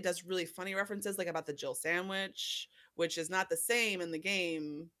it does really funny references like about the Jill sandwich, which is not the same in the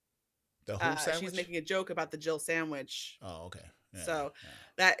game The who sandwich? She's making a joke about the Jill sandwich. Oh, okay. Yeah, So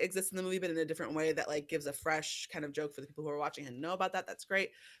that exists in the movie, but in a different way that like gives a fresh kind of joke for the people who are watching and know about that. That's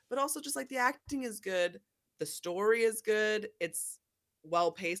great. But also just like the acting is good. The story is good. It's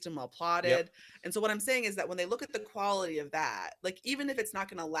well paced and well plotted. Yep. And so what I'm saying is that when they look at the quality of that, like even if it's not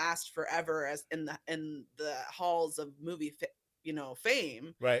going to last forever as in the halls of movie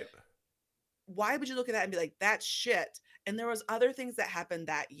fame, right. why would you look at that and be like, that's shit? And there was other things that happened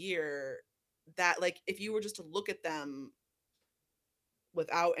that year that like if you were just to look at them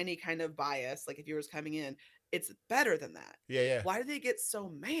without any kind of bias, like if you were coming in, it's better than that. Yeah, yeah. Why do they get so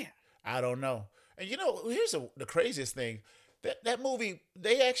mad? I don't know. And here's the craziest thing. That movie,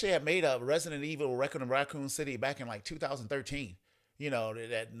 they actually had made a Resident Evil Record in Raccoon City back in like 2013,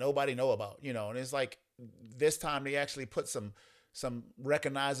 that nobody know about, and it's like this time they actually put some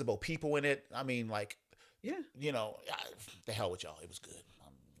recognizable people in it. I mean, like, yeah, the hell with y'all. It was good.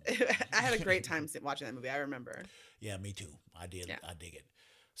 I had a great time watching that movie. I remember. Yeah, me too. I did. Yeah. I dig it.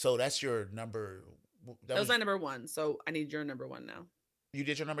 So that's your number. That was my number one. So I need your number one now. You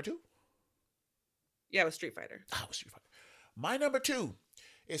did your number two? Yeah, it was Street Fighter. Oh, Street Fighter. My number two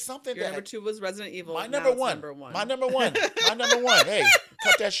is something your number two was Resident Evil. My number one. My number one. My number one. Hey,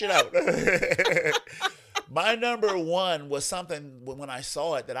 cut that shit out. My number one was something when I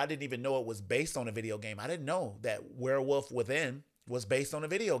saw it that I didn't even know it was based on a video game. I didn't know that Werewolf Within was based on a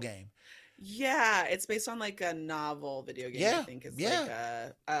video game. Yeah, it's based on like a novel video game. Yeah, I think it's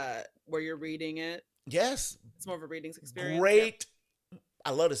like where you're reading it. Yes, it's more of a reading experience. Great. Yeah.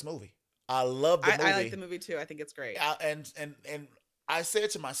 I love this movie. I love the movie. I like the movie too. I think it's great. And I said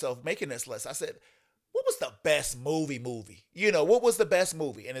to myself, making this list, I said, what was the best movie? What was the best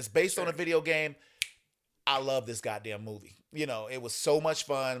movie? And it's based on a video game. I love this goddamn movie. It was so much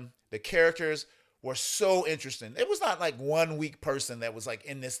fun. The characters were so interesting. It was not like one weak person that was like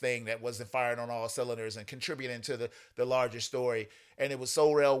in this thing that wasn't firing on all cylinders and contributing to the larger story. And it was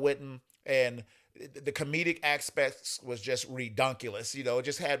so well written, and the comedic aspects was just redunculous. It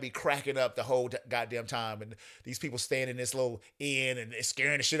just had me cracking up the whole goddamn time. And these people staying in this little inn and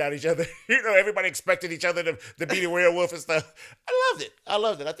scaring the shit out of each other. Everybody expected each other to be the werewolf and stuff. I loved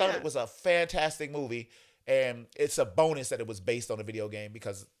it. I thought it was a fantastic movie. And it's a bonus that it was based on a video game,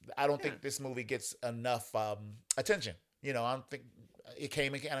 because I don't think this movie gets enough attention. I don't think it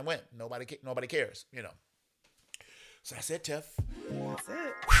came and kind of went. Nobody cares. So that's it, Tiff. That's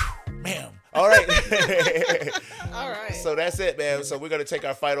it. Whew, ma'am. All right. All right. So that's it, man. So we're going to take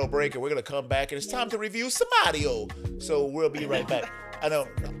our final break, and we're going to come back, and it's time to review some audio. So we'll be right back. I know.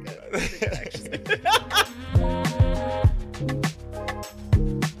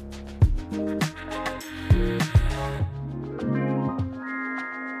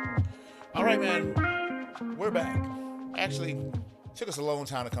 All right, man. We're back. Actually, it took us a long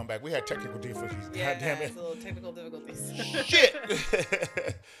time to come back. We had technical difficulties. Yeah, God damn it. A little technical difficulties. Shit.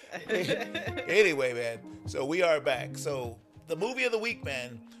 Anyway, man. So we are back. So the movie of the week,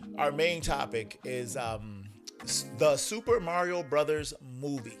 man. Our main topic is the Super Mario Brothers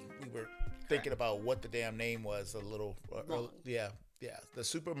movie. We were thinking about what the damn name was a little. Yeah. The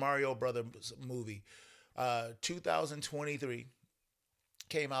Super Mario Brothers movie, 2023.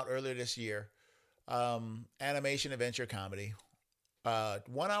 Came out earlier this year. Animation adventure comedy. 1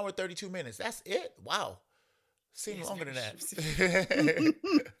 hour 32 minutes. That's it. Wow. Seems longer than that.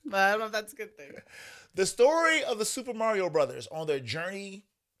 But I don't know if that's a good thing. The story of the Super Mario Brothers on their journey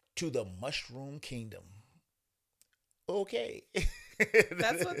to the Mushroom Kingdom. Okay.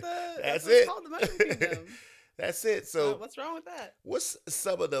 That's it. Called, the Mushroom Kingdom. That's it. So what's wrong with that? What's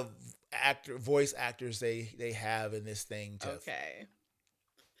some of the voice actors they have in this thing? Tiff? Okay.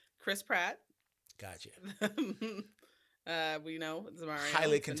 Chris Pratt. Gotcha. We know it's Mario.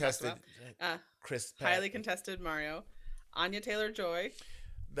 Highly contested. Chris Pratt. Highly contested Mario. Anya Taylor-Joy.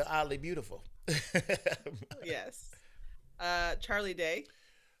 The oddly beautiful. Yes. Charlie Day.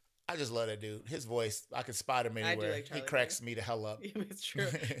 I just love that dude. His voice, I can spot him anywhere. I do like Charlie he cracks Day. Me the hell up. It's true.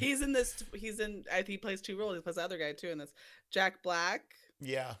 He's in this. I think he plays two roles. He plays the other guy too in this. Jack Black.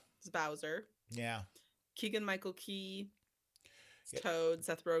 Yeah. It's Bowser. Yeah. Keegan-Michael Key. Toad,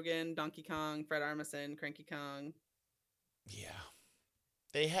 Seth Rogen, Donkey Kong, Fred Armisen, Cranky Kong. Yeah.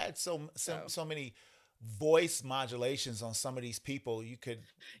 They had so many voice modulations on some of these people. You could.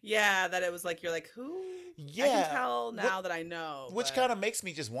 Yeah, that it was like, you're like, who? Yeah. I can tell now that I know. Which kind of makes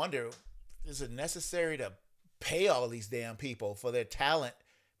me just wonder, is it necessary to pay all of these damn people for their talent?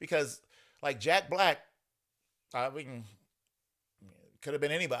 Because like Jack Black, I mean, could have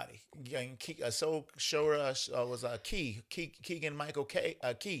been anybody. So sure was Keegan-Michael Key.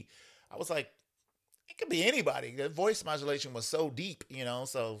 I was like, it could be anybody. The voice modulation was so deep,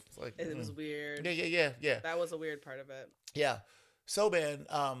 so it's like It was weird. Yeah. That was a weird part of it. Yeah. So Ben,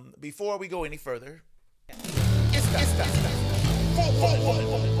 before we go any further, Yeah. it's time.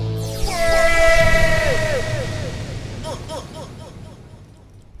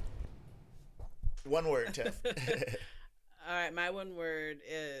 One word, Tiff. All right, my one word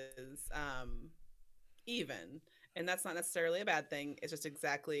is even. And that's not necessarily a bad thing. It's just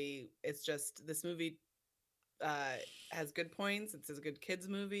this movie has good points. It's a good kids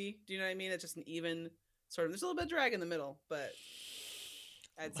movie. Do you know what I mean? It's just an even sort of, there's a little bit of drag in the middle, but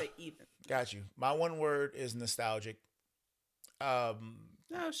I'd say even. Got you. My one word is nostalgic. Oh,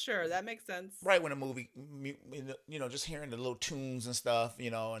 sure. That makes sense. Right when a movie, just hearing the little tunes and stuff,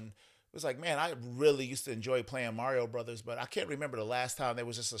 and it was like, man, I really used to enjoy playing Mario Brothers, but I can't remember the last time there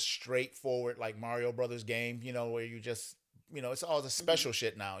was just a straightforward like Mario Brothers game, where you just, it's all the special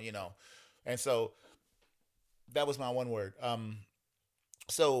shit now, and so that was my one word.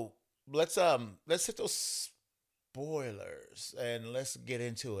 So let's hit those spoilers and let's get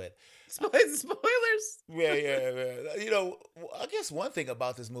into it. Spoilers. Yeah. I guess one thing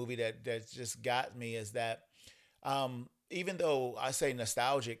about this movie that just got me is that even though I say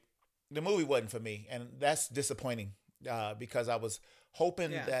nostalgic, the movie wasn't for me, and that's disappointing because I was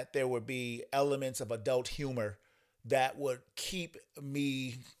hoping that there would be elements of adult humor that would keep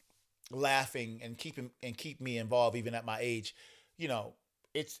me laughing and keep me involved even at my age.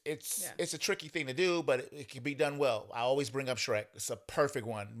 It's a tricky thing to do, but it can be done well. I always bring up Shrek. It's a perfect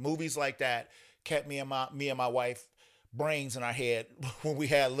one. Movies like that kept me and my wife brains in our head when we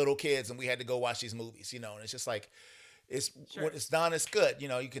had little kids and we had to go watch these movies, and it's just like, when it's done, it's good. You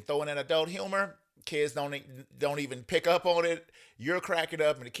can throw in an adult humor. Kids don't even pick up on it. You're cracking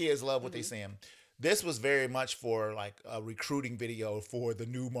up and the kids love what they see. This was very much for like a recruiting video for the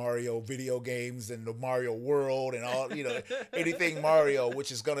new Mario video games and the Mario world and all, anything Mario,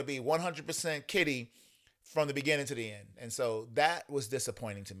 which is going to be 100% kiddie from the beginning to the end. And so that was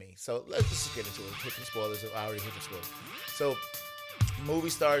disappointing to me. So let's just get into it. Hit the spoilers. I already hit the spoilers. So movie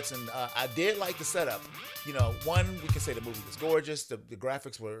starts and I did like the setup. One, we can say the movie was gorgeous. The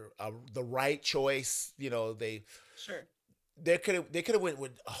graphics were the right choice. They could have went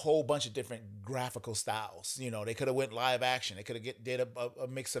with a whole bunch of different graphical styles. They could have went live action. They could have did a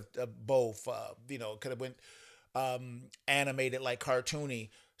mix of both. Could have went animated like cartoony.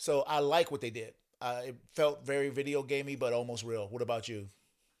 So I like what they did. It felt very video gamey, but almost real. What about you?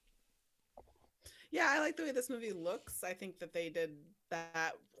 Yeah, I like the way this movie looks. I think that they did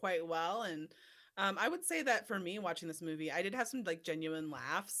that quite well. And I would say that for me watching this movie, I did have some like genuine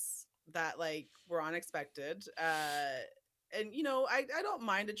laughs that like were unexpected. And I don't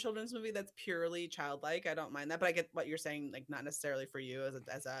mind a children's movie that's purely childlike. I don't mind that, but I get what you're saying, like not necessarily for you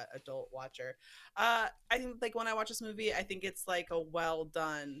as a adult watcher. I think like when I watch this movie, I think it's like a well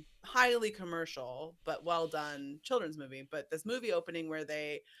done, highly commercial, but well done children's movie. But this movie opening where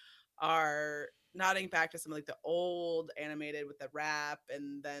they are nodding back to some like the old animated with the rap,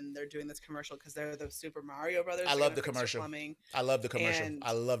 and then they're doing this commercial because they're the Super Mario Brothers. I love the commercial. I love the commercial. And,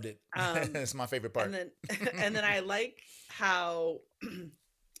 I loved it. It's my favorite part. And then I like how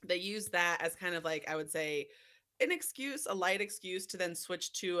they use that as kind of like, I would say, a light excuse to then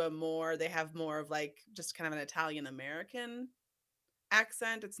switch to they have more of like just kind of an Italian American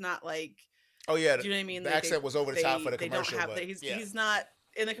accent. It's not like, oh yeah, do you know what I mean? The accent was over the top for the commercial. He's not.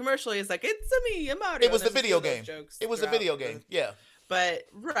 In the commercial, he's like, "It's me, I'm Mario." It was the video game. It was the video game. Yeah. But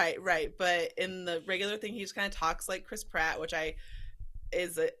right. But in the regular thing, he just kind of talks like Chris Pratt, which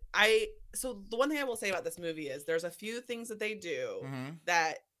so the one thing I will say about this movie is there's a few things that they do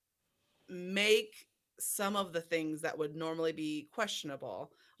that make some of the things that would normally be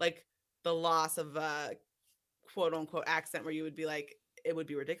questionable, like the loss of a quote unquote accent, where you would be like, it would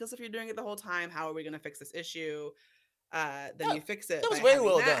be ridiculous if you're doing it the whole time. How are we going to fix this issue? Then you fix it. That was very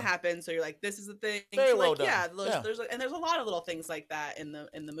well done. That happened, so you're like, this is the thing. Very well done. Yeah, there's a lot of little things like that in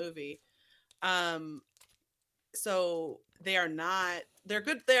the movie. So they are not. They're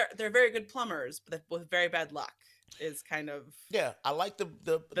good. They're very good plumbers, but with very bad luck is kind of. Yeah, I like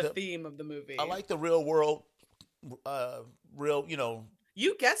the theme of the movie. I like the real world,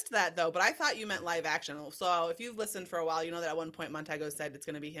 You guessed that though, but I thought you meant live action. So if you've listened for a while, you know that at one point Montego said it's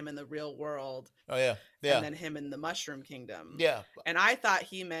going to be him in the real world. Oh yeah. And then him in the Mushroom Kingdom. Yeah. And I thought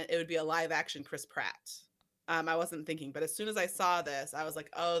he meant it would be a live action Chris Pratt. I wasn't thinking, but as soon as I saw this, I was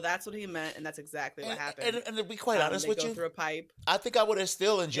like, "Oh, that's what he meant," and that's exactly what happened. And to be quite honest with you, through a pipe. I think I would have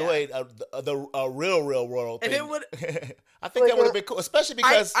still enjoyed a real world thing. If it would, I think that would have been cool, especially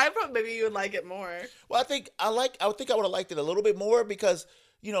because I thought maybe you would like it more. Well, I think I would have liked it a little bit more because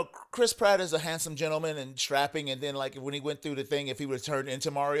Chris Pratt is a handsome gentleman and strapping, and then like when he went through the thing, if he would have turned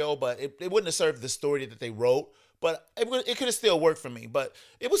into Mario, but it wouldn't have served the story that they wrote. But it could have still worked for me. But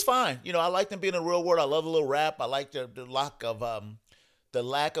it was fine. I liked them being in the real world. I love a little rap. I like the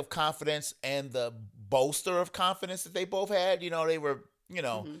lack of confidence and the bolster of confidence that they both had. They were,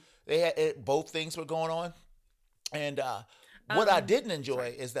 Hmm. they had both things were going on. And what I Um, didn't Sorry.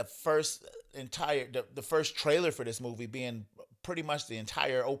 enjoy is the first trailer for this movie being pretty much the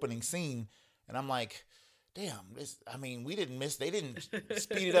entire opening scene, and I'm like, damn, I mean, they didn't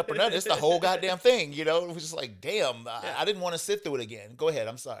speed it up or nothing. It's the whole goddamn thing. It was just like, damn, Yeah. I didn't want to sit through it again. Go ahead,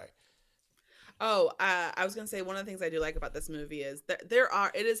 I'm sorry. Oh, I was gonna say one of the things I do like about this movie is that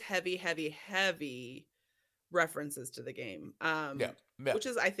it is heavy, heavy, heavy references to the game. Yeah, yeah, Which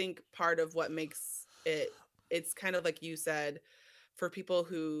is I think part of what makes it's kind of like you said, for people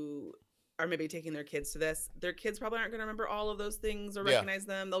who are maybe taking their kids to this, their kids probably aren't going to remember all of those things or yeah, recognize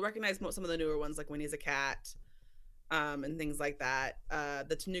them. They'll recognize some of the newer ones like when he's a cat, and things like that.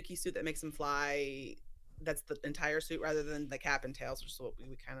 The Tanuki suit that makes him fly, that's the entire suit rather than the cap and tails, which is what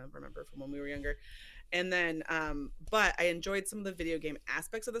we kind of remember from when we were younger. And then, but I enjoyed some of the video game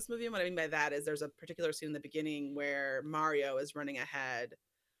aspects of this movie. And what I mean by that is there's a particular scene in the beginning where Mario is running ahead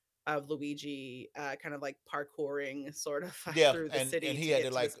of Luigi, kind of like parkouring sort of yeah, through the and city he to had to get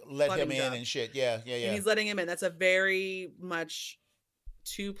to like this let him plumbing in job. and shit. Yeah, yeah, And yeah, he's letting him in. That's a very much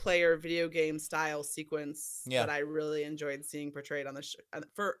two-player video game style sequence yeah. that I really enjoyed seeing portrayed on the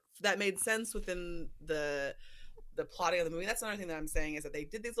for that made sense within the plotting of the movie. That's another thing that I'm saying is that they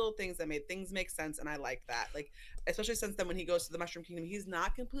did these little things that made things make sense, and I like that. Like, especially since then when he goes to the Mushroom Kingdom, he's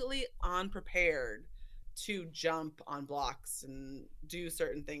not completely unprepared to jump on blocks and do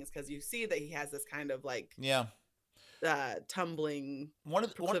certain things because you see that he has this kind of like Yeah. tumbling One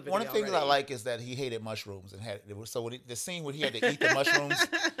of proclivity the things I already. like is that he hated mushrooms and had it was so the scene where he had to eat the mushrooms,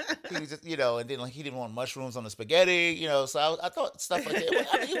 he was just and then like he didn't want mushrooms on the spaghetti, so I thought stuff like that.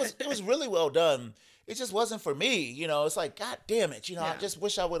 I mean, it was really well done. It just wasn't for me, It's like, God damn it, I Yeah. just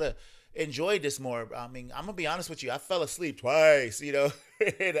wish I would have enjoyed this more. I mean, I'm gonna be honest with you, I fell asleep twice, and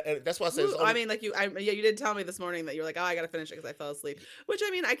that's why I said it's Woo. I only. mean, like yeah, you did tell me this morning that you're like, oh, I gotta finish it because I fell asleep. Which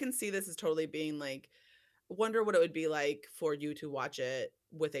I mean, I can see this as totally being like, wonder what it would be like for you to watch it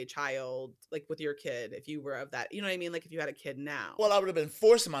with a child, like with your kid, if you were of that. You know what I mean? Like if you had a kid now. Well, I would have been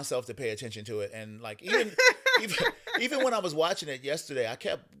forcing myself to pay attention to it, and like even even when I was watching it yesterday, I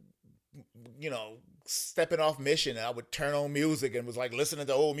kept you know, stepping off mission, and I would turn on music and was like listening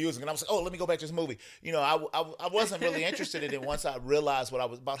to old music, and I was like, oh, let me go back to this movie. I wasn't really interested in it once I realized what I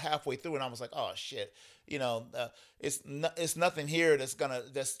was about halfway through, and I was like, oh shit, it's nothing here that's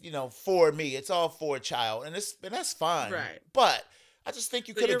for me. It's all for a child, and that's fine. Right. But I just think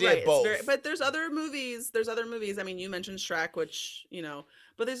you But could have you're right. did It's very, both. but there's other movies. There's other movies. I mean, you mentioned Shrek, which,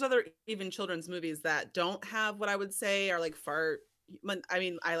 but there's other even children's movies that don't have what I would say are like fart. I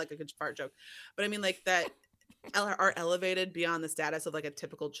mean, I like a good fart joke, but I mean, like that are elevated beyond the status of like a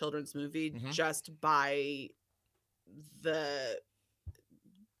typical children's movie Hmm. just by the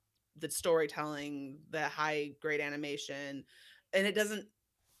the storytelling, the high grade animation, and it doesn't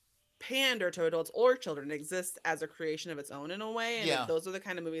pander to adults or children. It exists as a creation of its own in a way, and Yeah. those are the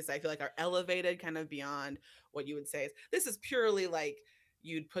kind of movies I feel like are elevated kind of beyond what you would say is this is purely like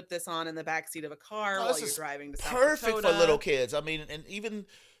you'd put this on in the backseat of a car No, while this you're is driving to South perfect for little Dakota. kids. I mean, and even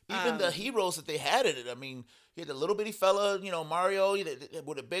the um heroes that they had in it. I mean, he had the little bitty fella, Mario,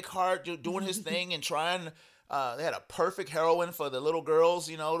 with a big heart, doing his thing and trying. They had a perfect heroine for the little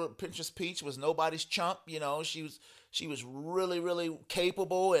girls. Princess Peach was nobody's chump. She was really really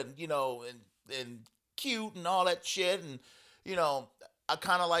capable and and cute and all that shit. And you know, I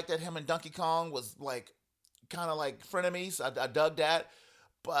kind of like that him and Donkey Kong was like kind of like frenemies. I dug that, yeah,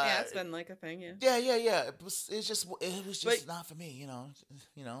 but it's been like a thing, yeah. yeah, yeah, yeah. It was just But not for me, you know.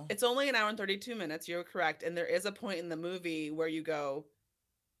 it's only an hour and 32 minutes, you're correct, and there is a point in the movie where you go,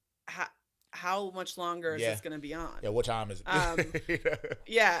 how, how much longer is Yeah, this going to be on? yeah. What time is um it?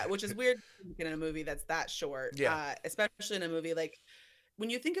 Yeah, which is weird in a movie that's that short, Yeah, especially in a movie like when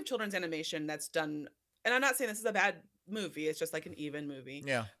you think of children's animation that's done. And I'm not saying this is a bad movie; it's just like an even movie.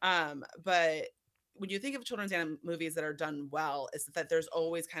 yeah, But when you think of children's movies that are done well, is that there's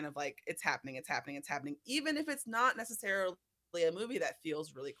always kind of like it's happening, it's happening, it's happening, even if it's not necessarily a movie that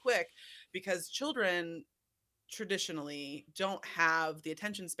feels really quick, because children traditionally don't have the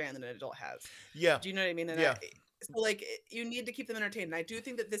attention span that an adult has. yeah, Do you know what I mean? yeah, So like you need to keep them entertained. And I do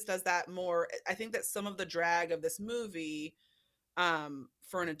think that this does that more. I think that some of the drag of this movie,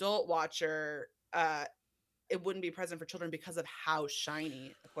 for an adult watcher, it wouldn't be present for children because of how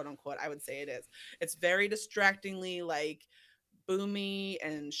shiny, quote unquote, I would say it is. It's very distractingly like boomy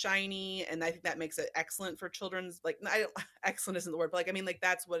and shiny, and I think that makes it excellent for children's, like, I don't, excellent isn't the word, but like, I mean, like,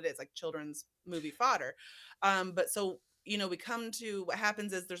 that's what it is, like children's movie fodder. But so, we come to what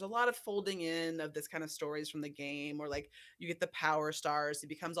happens is there's a lot of folding in of this kind of stories from the game, or like you get the power stars. He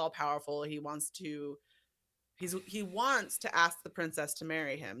becomes all powerful. He wants to ask the princess to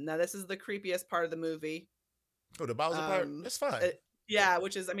marry him. Now, this is the creepiest part of the movie. Oh, the Bowser part? That's fine. Yeah,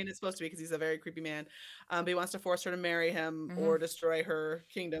 which is, I mean, it's supposed to be because he's a very creepy man. But he wants to force her to marry him or destroy her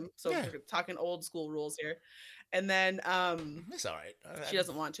kingdom. So we're talking old school rules here. And then it's all right. She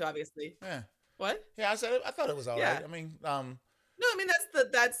doesn't want to, obviously. Yeah. What? Yeah, I thought it was all right. I mean, no, I mean,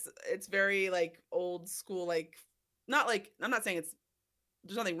 it's very like old school, like, not like, I'm not saying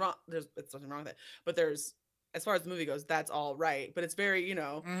there's nothing wrong. It's nothing wrong with it, but as far as the movie goes, that's all right. But it's very,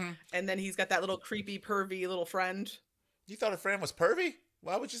 and then he's got that little creepy, pervy little friend. You thought a friend was pervy?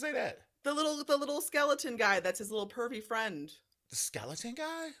 Why would you say that? The little skeleton guy, that's his little pervy friend. The skeleton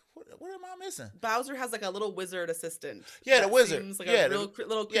guy? What am I missing? Bowser has like a little wizard assistant. Yeah, the wizard. Seems like a little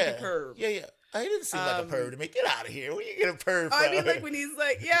creepy perv. Yeah. He didn't seem like a perv to me. Get out of here. Where you get a perv from? I mean, like when he's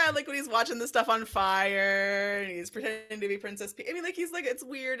like, like when he's watching the stuff on fire and he's pretending to be Princess Peach. I mean, like he's like, it's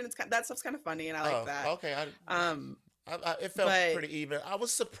weird and that stuff's kind of funny and I like that. Okay. It felt pretty even. I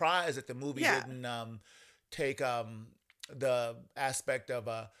was surprised that the movie didn't take the aspect of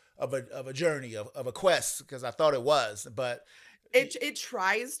a journey of a quest, because I thought it was, but it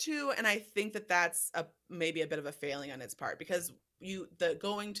tries to, and I think that's maybe a bit of a failing on its part, because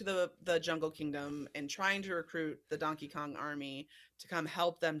going to the Jungle Kingdom and trying to recruit the Donkey Kong army to come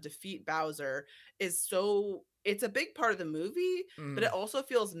help them defeat Bowser it's a big part of the movie, but it also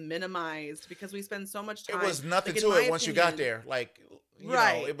feels minimized because we spend so much time. It was nothing to it once you got there. Like, you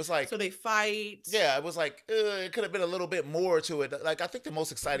know, it was like, so they fight. Yeah, it was like it could have been a little bit more to it. Like, I think the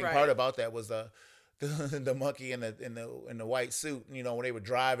most exciting part about that was the monkey in the white suit. You know, when they were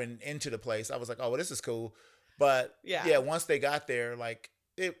driving into the place, I was like, oh, well, this is cool. But once they got there, like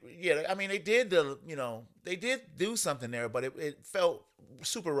I mean, they did do something there, but it felt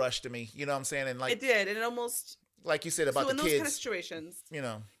super rushed to me. You know what I'm saying? And like it did, and it almost, like you said about the kids. So in those kind of situations,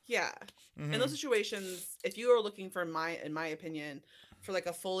 in those situations, if you are looking for in my opinion, for like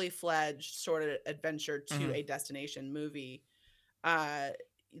a fully fledged sort of adventure to a destination movie,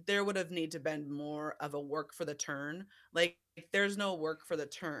 there would have need to been more of a work for the turn. Like, there's no work for the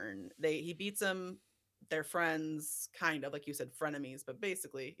turn. He beats them. They're friends, kind of, like you said, frenemies, but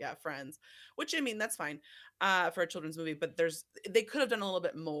basically, friends. Which, I mean, that's fine for a children's movie, but they could have done a little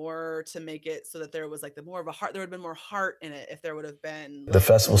bit more to make it so that there was like more of a heart. There would have been more heart in it if there would have been the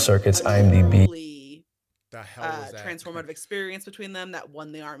festival circuit's IMDb. The hell was that? Transformative experience between them that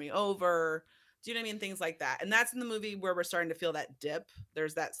won the army over. Do you know what I mean? Things like that. And that's in the movie where we're starting to feel that dip.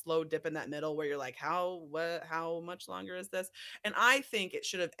 There's that slow dip in that middle where you're like, how much longer is this? And I think it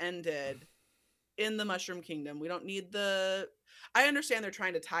should have ended in the Mushroom Kingdom. We don't need I understand they're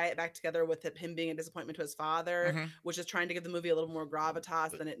trying to tie it back together with him being a disappointment to his father, which is trying to give the movie a little more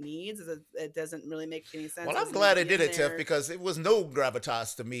gravitas than it needs. It doesn't really make any sense. Well, I'm glad they did it, Tiff, because it was no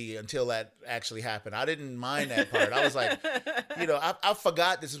gravitas to me until that actually happened. I didn't mind that part. I was like, I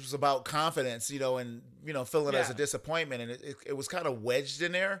forgot this was about confidence, and, feeling it as a disappointment. And it was kind of wedged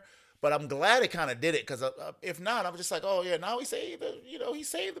in there. But I'm glad it kind of did it, because if not, I'm just like, oh yeah, now he saved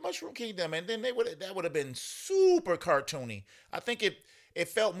the Mushroom Kingdom, and then that would have been super cartoony. I think it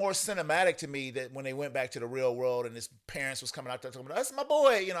felt more cinematic to me that when they went back to the real world and his parents was coming out there talking about, that's my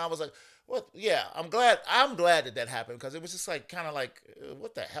boy, I was like, well, yeah, I'm glad that happened, because it was just like kind of like,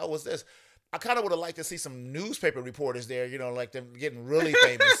 what the hell was this? I kind of would have liked to see some newspaper reporters there, like them getting really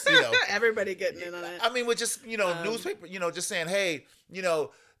famous, Everybody getting in on it. I mean, with just newspaper, just saying, hey,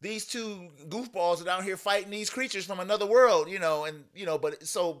 these two goofballs are down here fighting these creatures from another world, but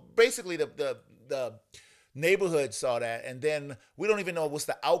so basically the neighborhood saw that, and then we don't even know what's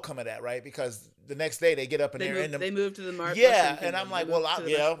the outcome of that, right? Because the next day they get up and they moved to the market. Yeah, and I'm like, well,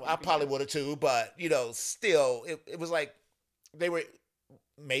 I probably would have too, but still, it was like they were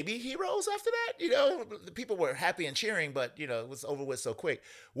maybe heroes after that. The people were happy and cheering, but it was over with so quick.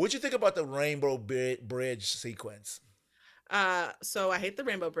 What'd you think about the Rainbow Bridge sequence? So I hate the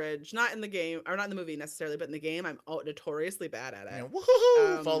Rainbow Bridge, not in the game, or not in the movie necessarily, but in the game, I'm notoriously bad at it.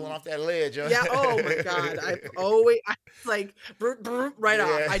 Woohoo! Falling off that ledge. Huh? Yeah. Oh my God. I like right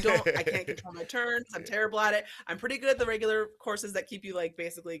off. I can't control my turns. I'm terrible at it. I'm pretty good at the regular courses that keep you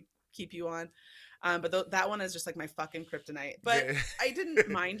basically keep you on. But that one is just like my fucking kryptonite. But I didn't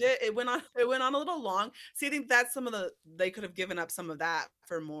mind it. It went on a little long. See, I think that's they could have given up some of that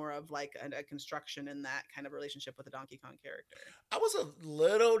for more of like a construction in that kind of relationship with the Donkey Kong character. I was a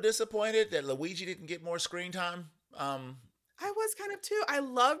little disappointed that Luigi didn't get more screen time. I was kind of too. I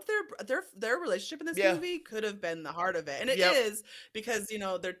loved their relationship in this movie. Could have been the heart of it, and it is because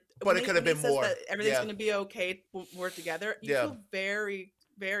they're. But it could have been more. That everything's going to be okay when we're together. You feel very,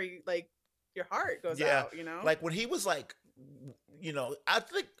 very like your heart goes out. Like when he was like, I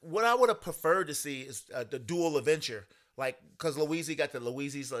think what I would have preferred to see is the dual adventure. Like, because Louise got the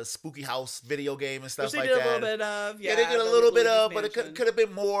Louise's spooky house video game and stuff like that. They did a little bit of, they did a little bit of, but it could have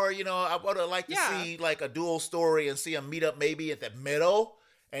been more. I would have liked to see like a dual story and see them meet up maybe at the middle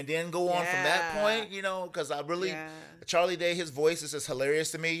and then go on from that point. Because I really Charlie Day, his voice is just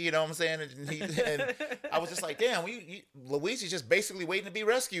hilarious to me. You know what I'm saying? And I was just like, damn, Louise is just basically waiting to be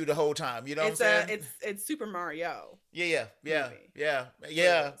rescued the whole time. You know what I'm saying? It's Super Mario. Yeah.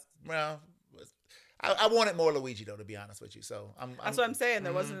 Well. I wanted more Luigi though, to be honest with you. So that's what I'm saying.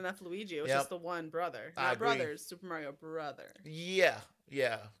 There wasn't enough Luigi. It was just the one brother. Not brothers, Super Mario brother. Yeah.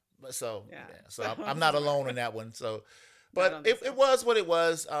 So I'm not alone in that one. So, but it was what it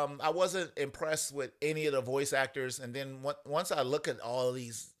was. I wasn't impressed with any of the voice actors. And then once I look at all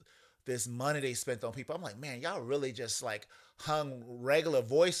this money they spent on people, I'm like, man, y'all really just like hung regular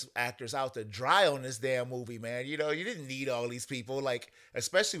voice actors out to dry on this damn movie, man. You didn't need all these people, like,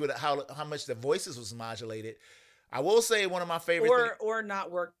 especially with how much the voices was modulated. I will say one of my favorite or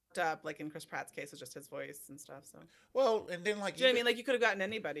not worked up, like in Chris Pratt's case, it's just his voice and stuff. So and then like, do you know what I mean? Like you could have gotten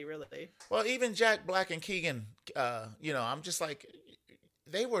anybody really. Well, even Jack Black and Keegan, I'm just like,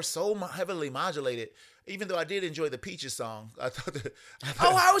 they were so heavily modulated. Even though I did enjoy the Peaches song, I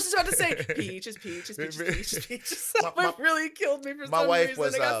was just about to say Peaches. It really killed me for some reason.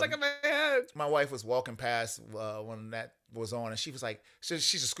 It got stuck in my head. My wife was walking past when that was on, and she was like,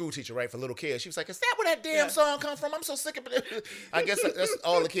 she's a school teacher, right, for little kids. She was like, "Is that where that damn song come from? I'm so sick of it." I guess that's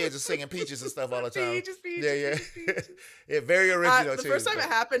all the kids are singing Peaches and stuff all the time. Peaches. Yeah, very original too. The first time it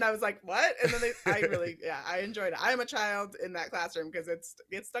happened, I was like, "What?" And then I enjoyed it. I am a child in that classroom because it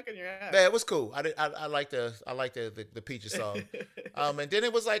gets stuck in your head. Yeah, it was cool. I like the Peaches song. And then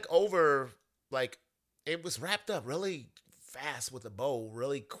it was like over, like it was wrapped up really fast with a bow,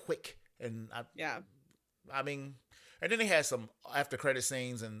 really quick, and I mean. And then they had some after credit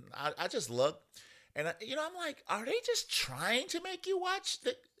scenes, and I just looked, and I'm like, are they just trying to make you watch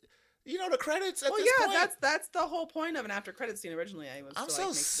the credits at this point? That's the whole point of an after credit scene originally. I'm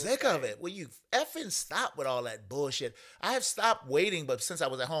so sick of it. Will you effing stop with all that bullshit? I have stopped waiting, but since I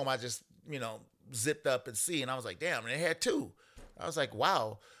was at home, I just zipped up and see, and I was like, damn, and they had two. I was like,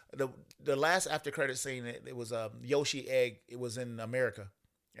 wow. The last after credit scene, it was Yoshi Egg. It was in America.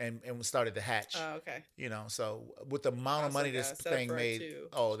 And started to hatch. Oh, okay. So with the amount of money this thing made,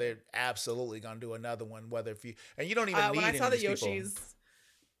 they're absolutely gonna do another one. Whether you don't even need when I saw the Yoshis,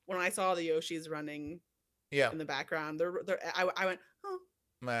 when I saw the Yoshis running, in the background, I went, oh.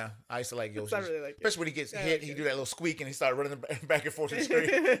 Man, I used to like Yoshi. Really especially when he gets hit, he do that little squeak and he started running back and forth to the screen.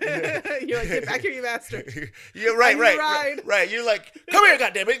 You're like, get back here, you bastard. You're right. You're like, come here,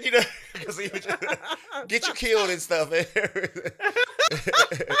 goddammit. Because he would just get you killed and stuff.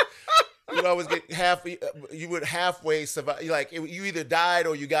 You'd always get you would halfway survive. Like you either died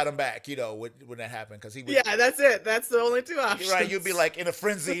or you got him back. When that happened, because he would. Yeah, that's it. That's the only two options. Right, you'd be like in a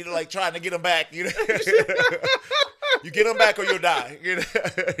frenzy, like trying to get him back. You get him back or you'll die.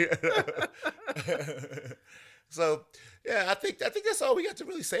 So yeah, I think that's all we got to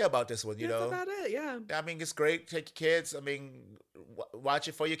really say about this one. That's about it. Yeah. I mean, it's great. Take your kids. I mean, watch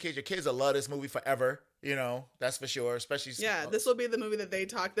it for your kids. Your kids will love this movie forever. That's for sure. Especially this will be the movie that they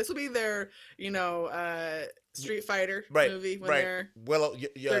talk. This will be their Street Fighter movie when they're Willow,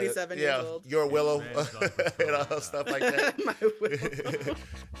 37 years old. Your Willow, stuff like that. My Willow.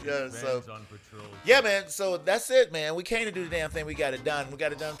 Yeah, man. So that's it, man. We came to do the damn thing. We got it done. We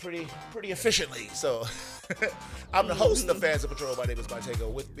got it done pretty efficiently. So I'm the host of Fans of Patrol. My name is Montego.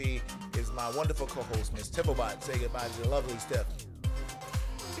 With me is my wonderful co-host, Miss Tipplebot. Say goodbye to the lovely Steph.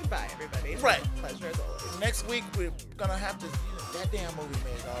 Goodbye, everybody. Right. Pleasure as always. Next week we're gonna have to. That damn movie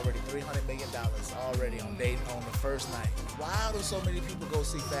made already $300 million already on the first night. Why do so many people go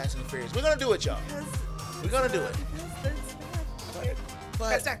see Fast and Furious? We're gonna do it, y'all. We're gonna do it.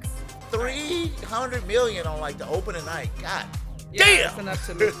 But 300 million on like the opening night. God damn. That's enough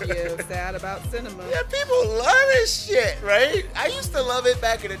to make you sad about cinema. Yeah, people love this shit, right? I used to love it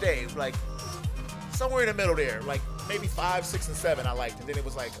back in the day, like somewhere in the middle there, like maybe 5, 6, and 7 I liked, and then it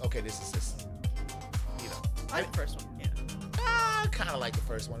was like, okay, this is just, I like the first one. Yeah. I kind of like the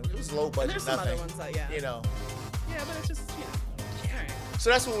first one. It was low budget, there's some nothing. other ones that, Yeah, but it's just, All right. So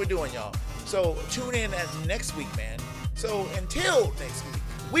that's what we're doing, y'all. So tune in at next week, man. So until next week,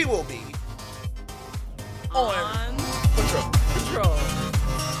 we will be on